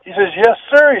 He says, "Yes,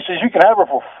 sir." He says, "You can have her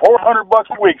for $400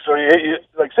 a week, so you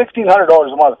like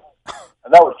 $1,600 a month."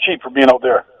 And that was cheap for being out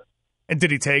there. And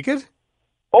did he take it?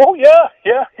 Oh, yeah.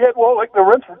 Well, like the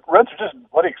rents are just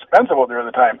bloody expensive out there at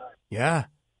the time. Yeah.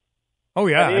 Oh,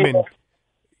 yeah. I mean,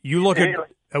 you look at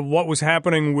what was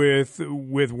happening with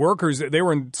workers. They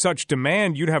were in such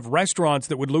demand, you'd have restaurants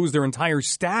that would lose their entire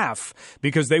staff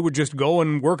because they would just go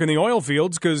and work in the oil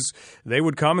fields because they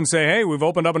would come and say, "Hey, we've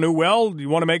opened up a new well. You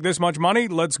want to make this much money?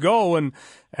 Let's go." And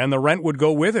the rent would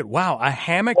go with it. Wow, a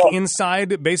hammock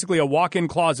inside basically a walk-in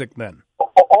closet then.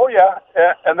 Oh, yeah,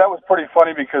 and that was pretty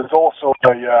funny because also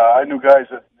I knew guys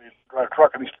that drive a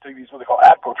truck and used to take these what they call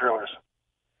ATCO trailers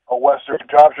out west, they're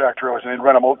job shack trailers, and they'd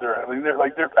rent them out there. I mean, they're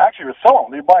actually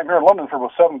selling them. They buy them here in London for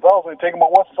about $7,000. They take them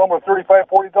out west somewhere $35,000,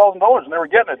 $40,000, and they were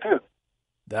getting it too.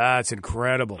 That's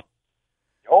incredible.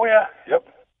 Oh yeah, yep.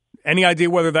 Any idea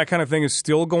whether that kind of thing is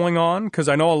still going on? Because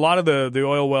I know a lot of the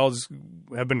oil wells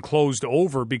have been closed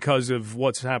over because of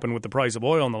what's happened with the price of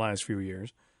oil in the last few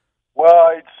years.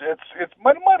 Well, it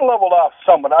might have leveled off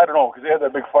some, but I don't know because they had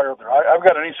that big fire out there. I've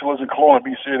got an niece who lives in Kelowna,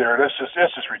 BC. There, it's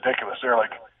just ridiculous. They're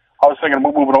like, I was thinking of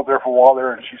moving out there for a while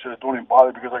there, and she said, "Don't even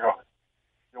bother," because I go,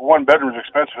 one bedroom is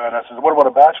expensive, and I said, "What about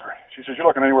a bachelor?" She says, "You're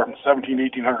looking anywhere from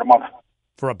 $1,700-1,800 a month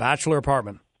for a bachelor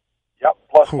apartment." Yep,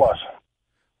 plus.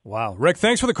 Wow, Rick,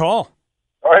 thanks for the call.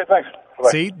 All right, thanks.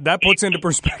 See, that puts into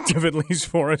perspective, at least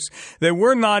for us, that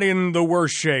we're not in the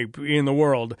worst shape in the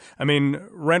world. I mean,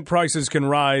 rent prices can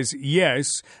rise,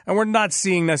 yes, and we're not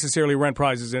seeing necessarily rent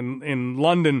prices in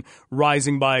London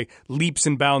rising by leaps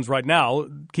and bounds right now.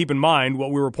 Keep in mind,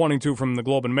 what we were pointing to from the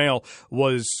Globe and Mail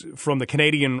was from the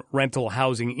Canadian Rental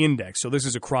Housing Index. So this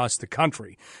is across the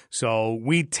country. So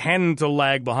we tend to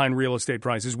lag behind real estate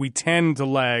prices. We tend to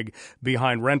lag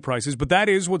behind rent prices, but that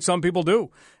is what some people do.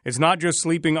 It's not just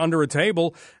sleeping under a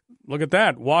table. Look at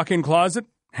that. Walk-in closet,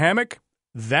 hammock,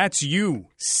 that's you.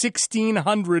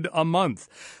 $1,600 a month.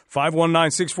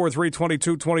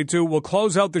 519-643-2222. We'll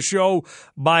close out the show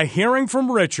by hearing from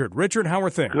Richard. Richard, how are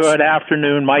things? Good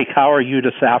afternoon, Mike. How are you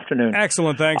this afternoon?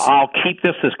 Excellent, thanks. I'll keep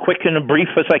this as quick and brief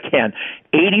as I can.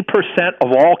 80%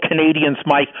 of all Canadians,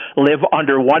 Mike, live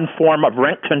under one form of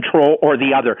rent control or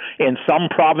the other. In some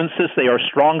provinces, they are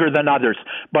stronger than others.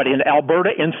 But in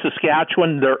Alberta and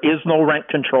Saskatchewan, there is no rent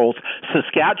controls.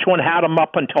 Saskatchewan had them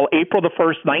up until April the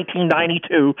 1st,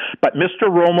 1992, but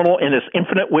Mr. Romano, in his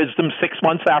infinite wisdom, 6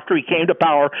 months after he came to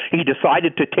power, he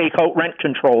decided to take out rent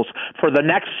controls. For the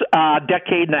next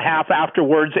decade and a half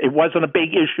afterwards, it wasn't a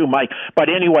big issue, Mike.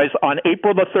 But anyways, on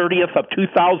April the 30th of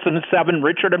 2007,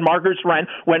 Richard and Margaret's rent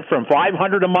went from $500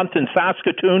 a month in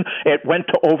Saskatoon. It went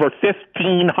to over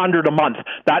 $1,500 a month.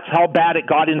 That's how bad it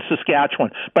got in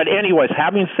Saskatchewan. But anyways,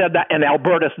 having said that, and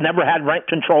Alberta's never had rent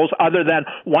controls other than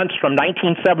once from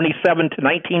 1977 to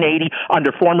 1980 under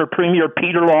former Premier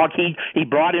Peter Lougheed. He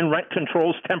brought in rent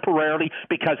controls temporarily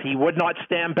because he would not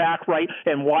stand back, right,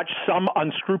 and watch some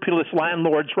unscrupulous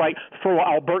landlords, right, throw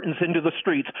Albertans into the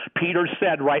streets. Peter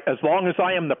said, right, as long as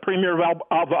I am the Premier of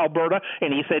Alberta,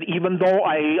 and he said, even though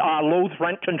I loathe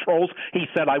rent controls, he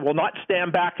said, I will not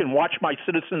stand back and watch my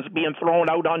citizens being thrown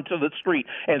out onto the street.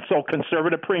 And so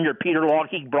Conservative Premier Peter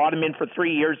Lougheed brought him in for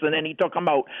 3 years, and then he took him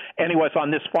out. Anyways, on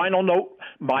this final note,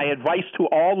 my advice to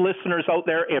all listeners out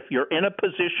there, if you're in a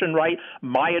position, right,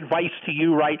 my advice to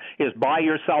you, right, is buy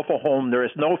yourself a home. There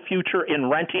is no future in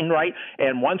renting, right?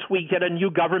 And once we get a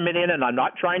new government in, and I'm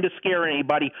not trying to scare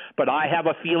anybody, but I have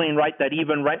a feeling, right, that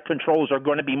even rent controls are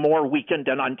going to be more weakened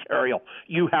in Ontario.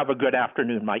 You have a good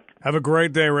afternoon, Mike. Have a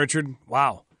great day, Richard.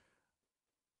 Wow.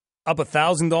 Up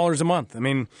 $1,000 a month. I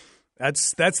mean,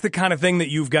 that's the kind of thing that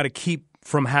you've got to keep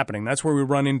from happening. That's where we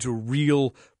run into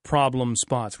real problem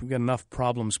spots. We've got enough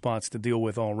problem spots to deal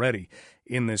with already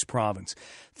in this province.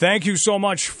 Thank you so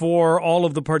much for all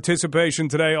of the participation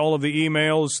today, all of the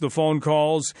emails, the phone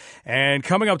calls. And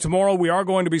coming up tomorrow, we are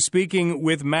going to be speaking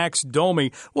with Max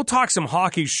Domi. We'll talk some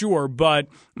hockey, sure, but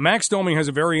Max Domi has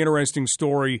a very interesting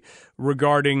story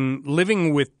regarding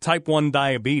living with type 1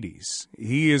 diabetes.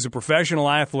 He is a professional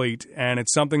athlete, and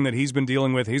it's something that he's been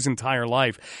dealing with his entire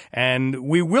life. And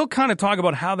we will kind of talk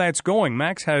about how that's going.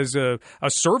 Max has a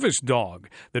service dog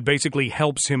that basically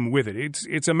helps him with it.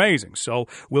 It's amazing. So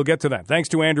we'll get to that. Thanks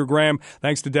to Andrew Graham.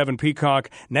 Thanks to Devin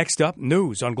Peacock. Next up,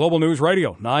 news on Global News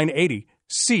Radio, 980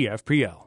 CFPL.